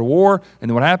 I'm going to go to war, and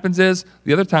then what happens is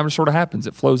the other time it sort of happens.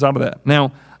 It flows out of that.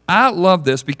 Now, I love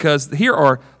this because here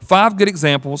are 5 good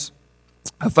examples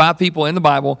of 5 people in the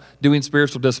Bible doing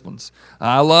spiritual disciplines.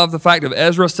 I love the fact of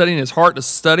Ezra setting his heart to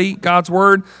study God's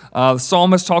Word. The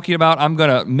psalmist talking about, I'm going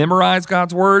to memorize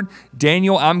God's Word.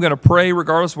 Daniel, I'm going to pray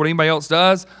regardless of what anybody else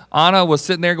does. Anna was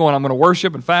sitting there going, I'm going to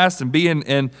worship and fast and be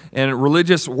in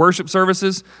religious worship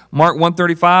services. Mark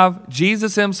 1:35,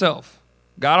 Jesus himself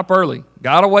got up early,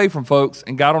 got away from folks,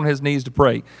 and got on his knees to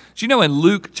pray. Do you know in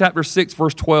Luke chapter 6,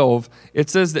 verse 12, it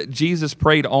says that Jesus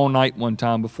prayed all night one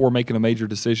time before making a major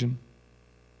decision?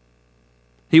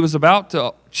 He was about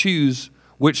to choose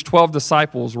which 12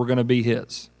 disciples were going to be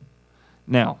his.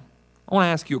 Now, I want to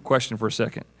ask you a question for a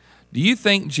second. Do you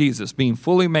think Jesus, being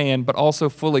fully man but also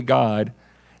fully God,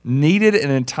 needed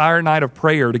an entire night of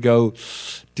prayer to go,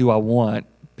 do I want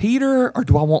Peter or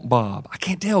do I want Bob? I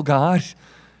can't tell, God.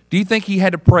 Do you think he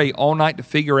had to pray all night to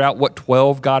figure out what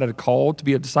 12 God had called to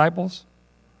be his disciples?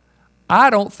 I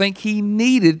don't think he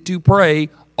needed to pray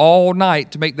all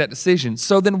night to make that decision.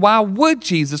 So then why would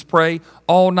Jesus pray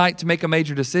all night to make a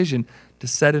major decision? To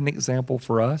set an example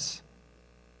for us?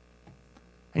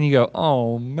 And you go,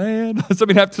 oh man,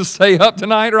 somebody have to stay up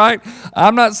tonight, right?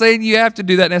 I'm not saying you have to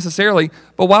do that necessarily,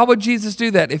 but why would Jesus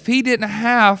do that? If he didn't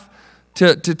have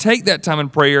to take that time in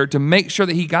prayer to make sure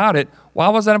that he got it, why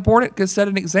was that important? Because set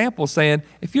an example saying,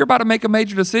 if you're about to make a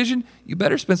major decision, you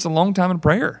better spend some long time in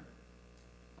prayer.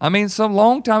 I mean, some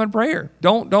long time in prayer.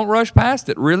 Don't rush past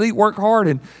it. Really work hard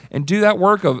and do that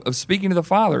work of speaking to the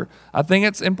Father. I think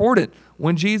it's important.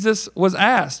 When Jesus was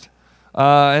asked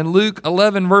in Luke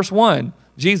 11, verse 1,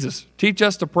 Jesus, teach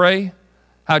us to pray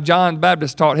how John the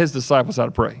Baptist taught his disciples how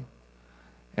to pray.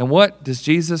 And what does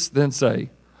Jesus then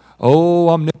say? Oh,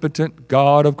 omnipotent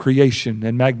God of creation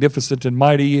and magnificent and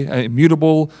mighty,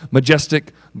 immutable,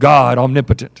 majestic God,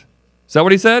 omnipotent. Is that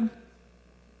what he said?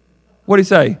 What did he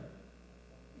say?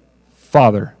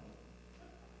 Father,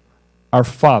 our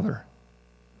Father,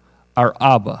 our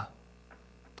Abba,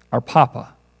 our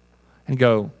Papa. And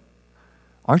go,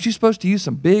 aren't you supposed to use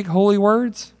some big holy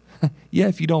words? Yeah,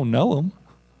 if you don't know them.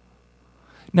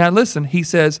 Now listen, he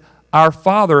says, our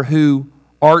Father who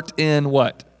art in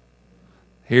what?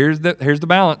 Here's the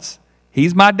balance.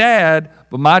 He's my dad,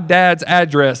 but my dad's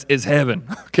address is heaven,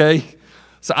 okay?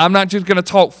 So I'm not just going to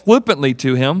talk flippantly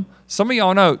to him. Some of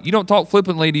y'all know you don't talk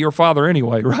flippantly to your father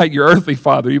anyway, right? Your earthly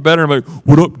father. You better be like,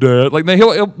 what up, Dad? Like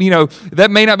he'll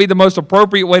that may not be the most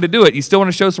appropriate way to do it. You still want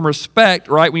to show some respect,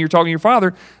 right, when you're talking to your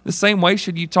father. The same way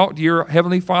should you talk to your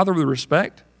heavenly Father with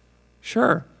respect?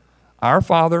 Sure. Our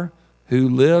Father who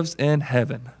lives in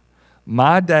heaven.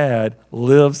 My dad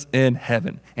lives in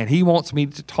heaven, and he wants me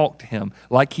to talk to him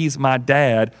like he's my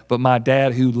dad, but my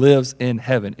dad who lives in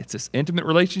heaven. It's this intimate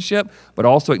relationship, but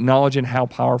also acknowledging how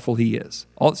powerful he is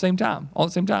all at the same time,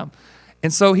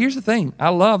 And so here's the thing. I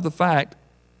love the fact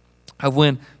of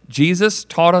when Jesus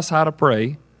taught us how to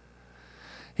pray,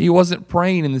 he wasn't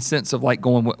praying in the sense of like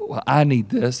going, well, I need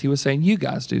this. He was saying, you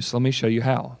guys do, so let me show you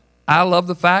how. I love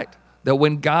the fact that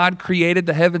when God created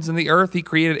the heavens and the earth, he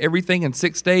created everything in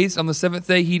 6 days. On the seventh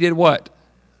day, he did what?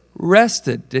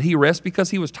 Rested. Did he rest because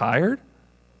he was tired?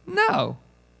 No.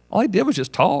 All he did was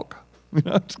just talk.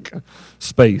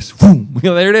 Space.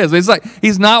 There it is. It's like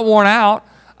he's not worn out.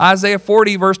 Isaiah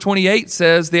 40, verse 28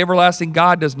 says, the everlasting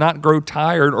God does not grow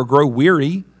tired or grow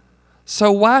weary.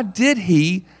 So why did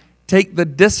he take the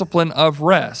discipline of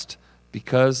rest?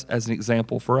 Because, as an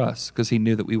example for us, because he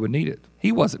knew that we would need it.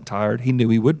 He wasn't tired. He knew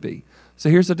he would be. So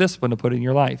here's a discipline to put in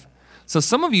your life. So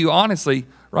some of you, honestly,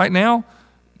 right now,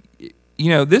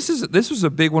 this was a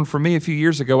big one for me a few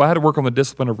years ago. I had to work on the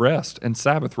discipline of rest and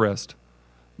Sabbath rest,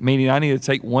 meaning I need to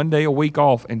take one day a week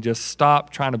off and just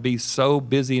stop trying to be so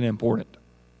busy and important.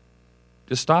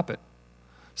 Just stop it.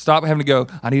 Stop having to go,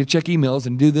 I need to check emails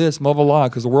and do this, blah, blah, blah,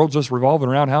 because the world's just revolving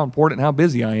around how important and how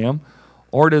busy I am.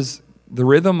 Or does the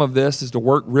rhythm of this is to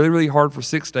work really, really hard for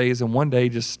 6 days and one day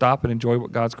just stop and enjoy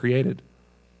what God's created?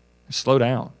 Slow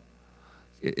down.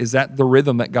 Is that the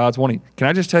rhythm that God's wanting? Can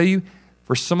I just tell you,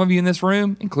 for some of you in this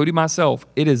room, including myself,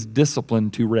 it is discipline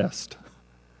to rest.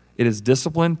 It is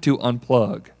discipline to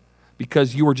unplug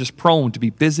because you are just prone to be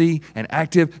busy and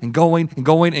active and going,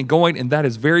 and that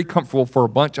is very comfortable for a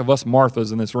bunch of us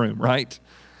Marthas in this room, right?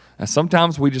 And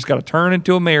sometimes we just got to turn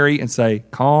into a Mary and say,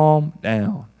 calm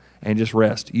down and just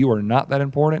rest. You are not that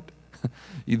important.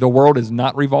 The world is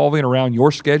not revolving around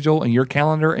your schedule and your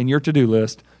calendar and your to-do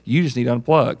list. You just need to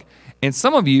unplug. And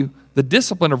some of you, the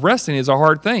discipline of resting is a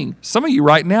hard thing. Some of you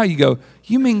right now, you go,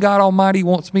 you mean God Almighty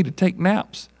wants me to take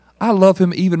naps? I love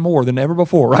him even more than ever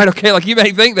before, right? Okay, like you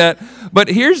may think that. But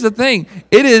here's the thing.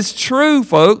 It is true,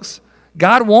 folks.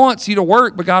 God wants you to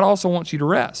work, but God also wants you to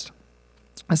rest.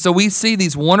 And so we see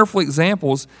these wonderful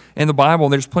examples in the Bible,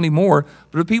 and there's plenty more,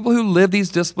 but the people who live these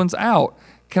disciplines out.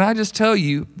 Can I just tell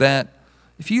you that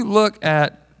if you look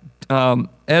at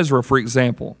Ezra, for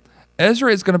example,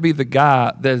 Ezra is going to be the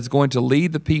guy that is going to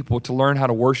lead the people to learn how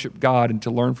to worship God and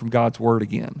to learn from God's word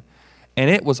again. And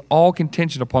it was all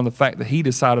contingent upon the fact that he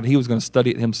decided he was going to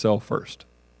study it himself first.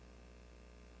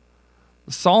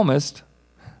 The psalmist,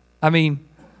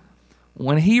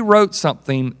 when he wrote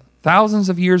something thousands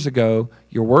of years ago,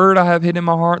 your word I have hidden in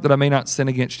my heart that I may not sin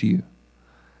against you.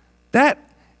 That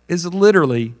is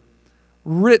literally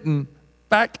written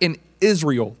back in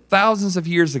Israel thousands of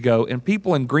years ago, and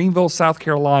people in Greenville, South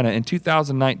Carolina in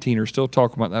 2019 are still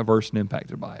talking about that verse and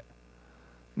impacted by it.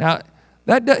 Now,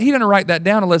 he didn't write that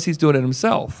down unless he's doing it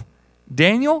himself.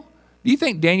 Daniel, do you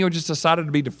think Daniel just decided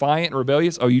to be defiant and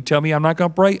rebellious? Oh, you tell me I'm not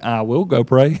going to pray? I will go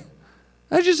pray.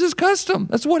 That's just his custom.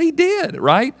 That's what he did,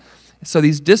 right? So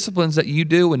these disciplines that you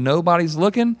do when nobody's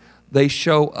looking, they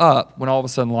show up when all of a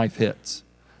sudden life hits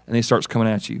and he starts coming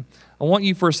at you. I want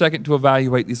you for a second to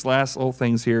evaluate these last little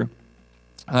things here.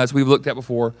 As we've looked at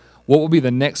before, what will be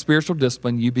the next spiritual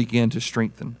discipline you begin to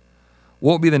strengthen?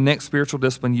 What will be the next spiritual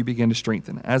discipline you begin to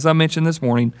strengthen? As I mentioned this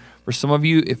morning, for some of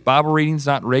you, if Bible reading is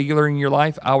not regular in your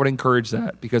life, I would encourage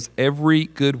that because every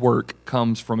good work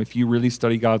comes from if you really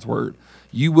study God's word.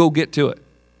 You will get to it.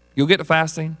 You'll get to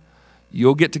fasting.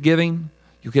 You'll get to giving.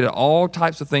 You'll get to all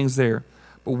types of things there.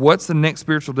 But what's the next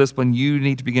spiritual discipline you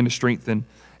need to begin to strengthen?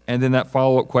 And then that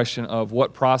follow-up question of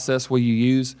what process will you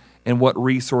use and what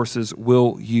resources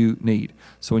will you need?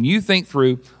 So when you think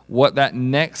through what that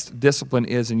next discipline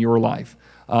is in your life,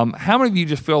 how many of you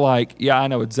just feel like, yeah, I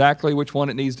know exactly which one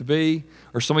it needs to be?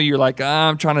 Or some of you are like,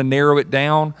 I'm trying to narrow it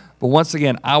down. But once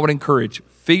again, I would encourage,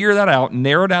 figure that out,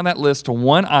 narrow down that list to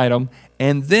one item,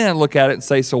 and then look at it and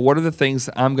say, so what are the things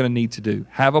that I'm going to need to do?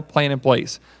 Have a plan in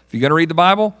place. If you're going to read the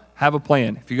Bible, have a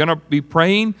plan. If you're going to be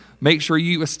praying, make sure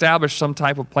you establish some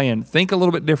type of plan. Think a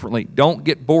little bit differently. Don't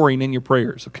get boring in your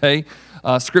prayers, okay?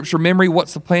 Scripture memory,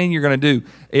 what's the plan you're going to do?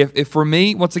 If for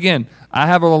me, once again, I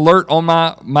have an alert on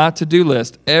my to-do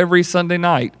list every Sunday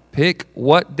night. Pick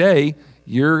what day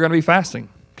you're going to be fasting,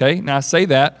 okay? Now, I say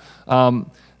that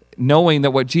knowing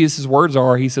that what Jesus' words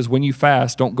are. He says, when you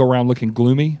fast, don't go around looking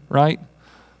gloomy, right?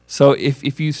 So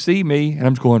if you see me, and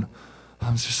I'm just going,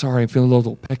 I'm so sorry, I'm feeling a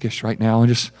little peckish right now,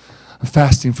 I'm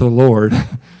fasting for the Lord.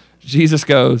 Jesus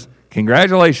goes,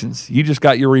 congratulations, you just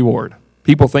got your reward.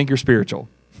 People think you're spiritual.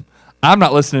 I'm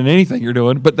not listening to anything you're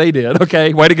doing, but they did.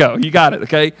 Okay, way to go. You got it,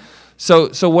 okay? So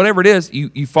whatever it is,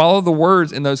 you follow the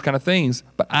words in those kind of things.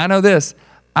 But I know this,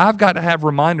 I've got to have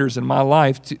reminders in my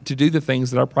life to do the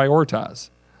things that I prioritize.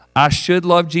 I should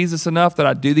love Jesus enough that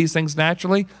I do these things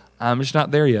naturally. I'm just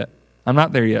not there yet. I'm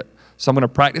not there yet. So I'm going to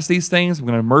practice these things. I'm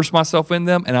going to immerse myself in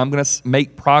them, and I'm going to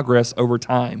make progress over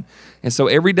time. And so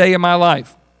every day in my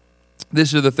life,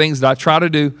 these are the things that I try to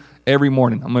do every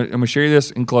morning. I'm going to share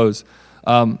this and close.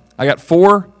 I got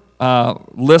 4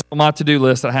 lists on my to-do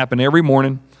list that happen every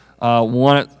morning.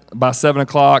 One by 7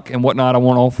 o'clock and whatnot. I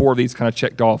want all 4 of these kind of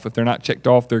checked off. If they're not checked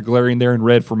off, they're glaring there in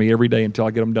red for me every day until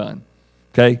I get them done.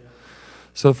 Okay?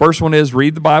 So the first one is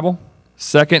read the Bible.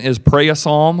 Second is pray a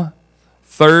psalm.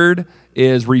 Third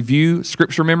is review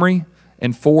scripture memory.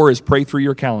 And 4 is pray through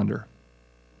your calendar.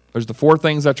 Those are the 4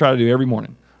 things I try to do every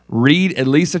morning. Read at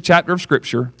least a chapter of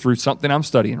scripture through something I'm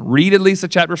studying. Read at least a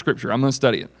chapter of scripture. I'm going to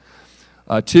study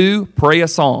it. 2, pray a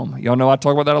psalm. Y'all know I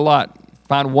talk about that a lot.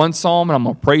 Find one psalm and I'm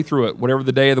going to pray through it, whatever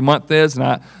the day of the month is.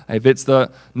 And if it's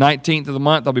the 19th of the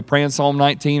month, I'll be praying Psalm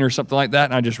 19 or something like that.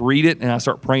 And I just read it and I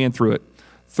start praying through it.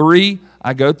 3,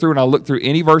 I go through and I look through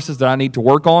any verses that I need to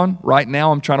work on. Right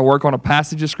now, I'm trying to work on a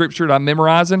passage of scripture that I'm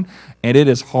memorizing, and it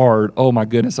is hard. Oh my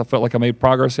goodness, I felt like I made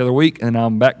progress the other week, and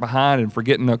I'm back behind and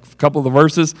forgetting a couple of the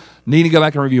verses. Need to go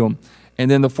back and review them. And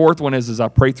then the 4th one is I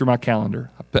pray through my calendar.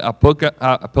 I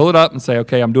pull it up and say,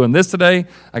 okay, I'm doing this today.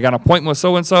 I got an appointment with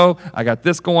so-and-so. I got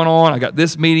this going on. I got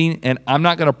this meeting. And I'm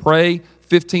not going to pray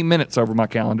 15 minutes over my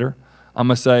calendar. I'm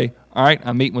going to say, all right,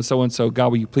 I'm meeting with so-and-so. God,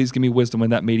 will you please give me wisdom in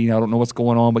that meeting? I don't know what's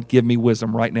going on, but give me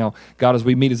wisdom right now. God, as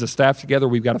we meet as a staff together,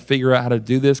 we've got to figure out how to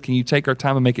do this. Can you take our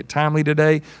time and make it timely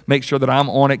today? Make sure that I'm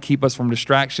on it. Keep us from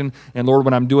distraction. And Lord,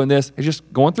 when I'm doing this, it's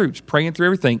just going through, just praying through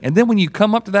everything. And then when you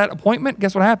come up to that appointment,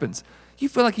 guess what happens? You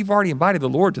feel like you've already invited the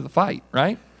Lord to the fight,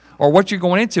 right? Or what you're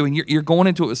going into, and you're going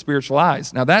into it with spiritual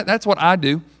eyes. Now, that's what I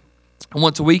do.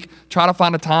 Once a week, try to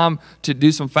find a time to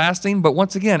do some fasting. But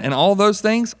once again, and all those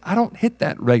things, I don't hit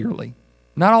that regularly.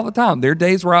 Not all the time. There are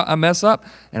days where I mess up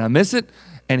and I miss it.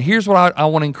 And here's what I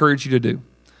want to encourage you to do.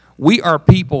 We are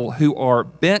people who are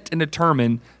bent and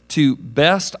determined to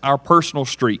best our personal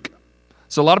streak.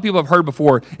 So a lot of people have heard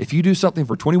before, if you do something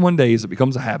for 21 days, it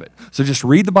becomes a habit. So just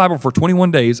read the Bible for 21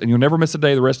 days and you'll never miss a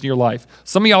day the rest of your life.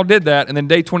 Some of y'all did that, and then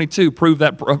day 22 proved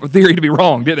that theory to be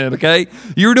wrong, didn't it, okay?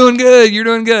 You're doing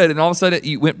good. And all of a sudden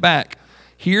you went back.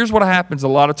 Here's what happens a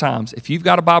lot of times. If you've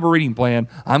got a Bible reading plan,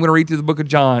 I'm going to read through the book of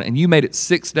John, and you made it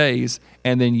 6 days,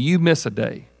 and then you miss a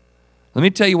day. Let me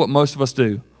tell you what most of us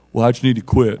do. Well, I just need to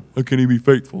quit. I can't even be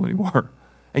faithful anymore.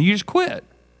 And you just quit.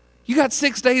 You got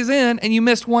 6 days in, and you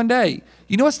missed 1 day.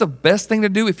 You know what's the best thing to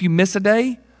do if you miss a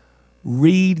day?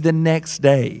 Read the next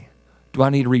day. Do I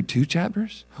need to read 2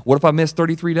 chapters? What if I miss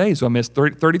 33 days? Do I miss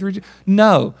 33?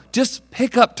 No. Just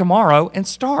pick up tomorrow and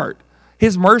start.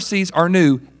 His mercies are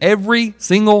new every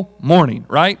single morning,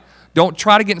 right? Don't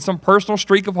try to get in some personal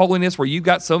streak of holiness where you've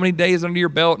got so many days under your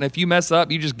belt, and if you mess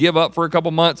up, you just give up for a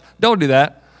couple months. Don't do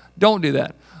that. Don't do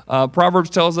that. Proverbs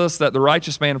tells us that the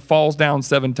righteous man falls down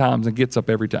 7 times and gets up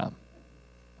every time.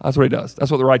 That's what he does.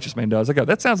 That's what the righteous man does. I go,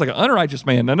 that sounds like an unrighteous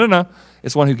man. No.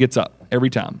 It's one who gets up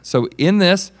every time. So in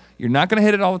this, you're not going to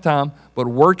hit it all the time, but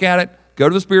work at it. Go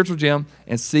to the spiritual gym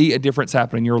and see a difference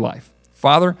happen in your life.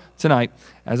 Father, tonight,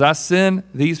 as I send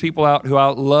these people out who I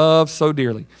love so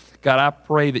dearly, God, I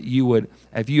pray that you would,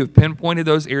 if you have pinpointed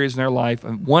those areas in their life,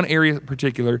 and one area in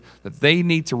particular that they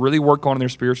need to really work on in their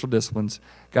spiritual disciplines,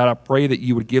 God, I pray that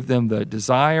you would give them the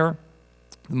desire,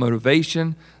 the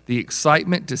motivation, the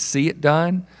excitement to see it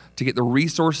done, to get the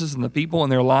resources and the people in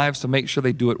their lives to make sure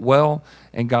they do it well,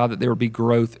 and God, that there will be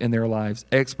growth in their lives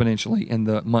exponentially in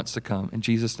the months to come. In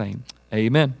Jesus' name,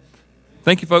 amen.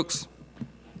 Thank you, folks.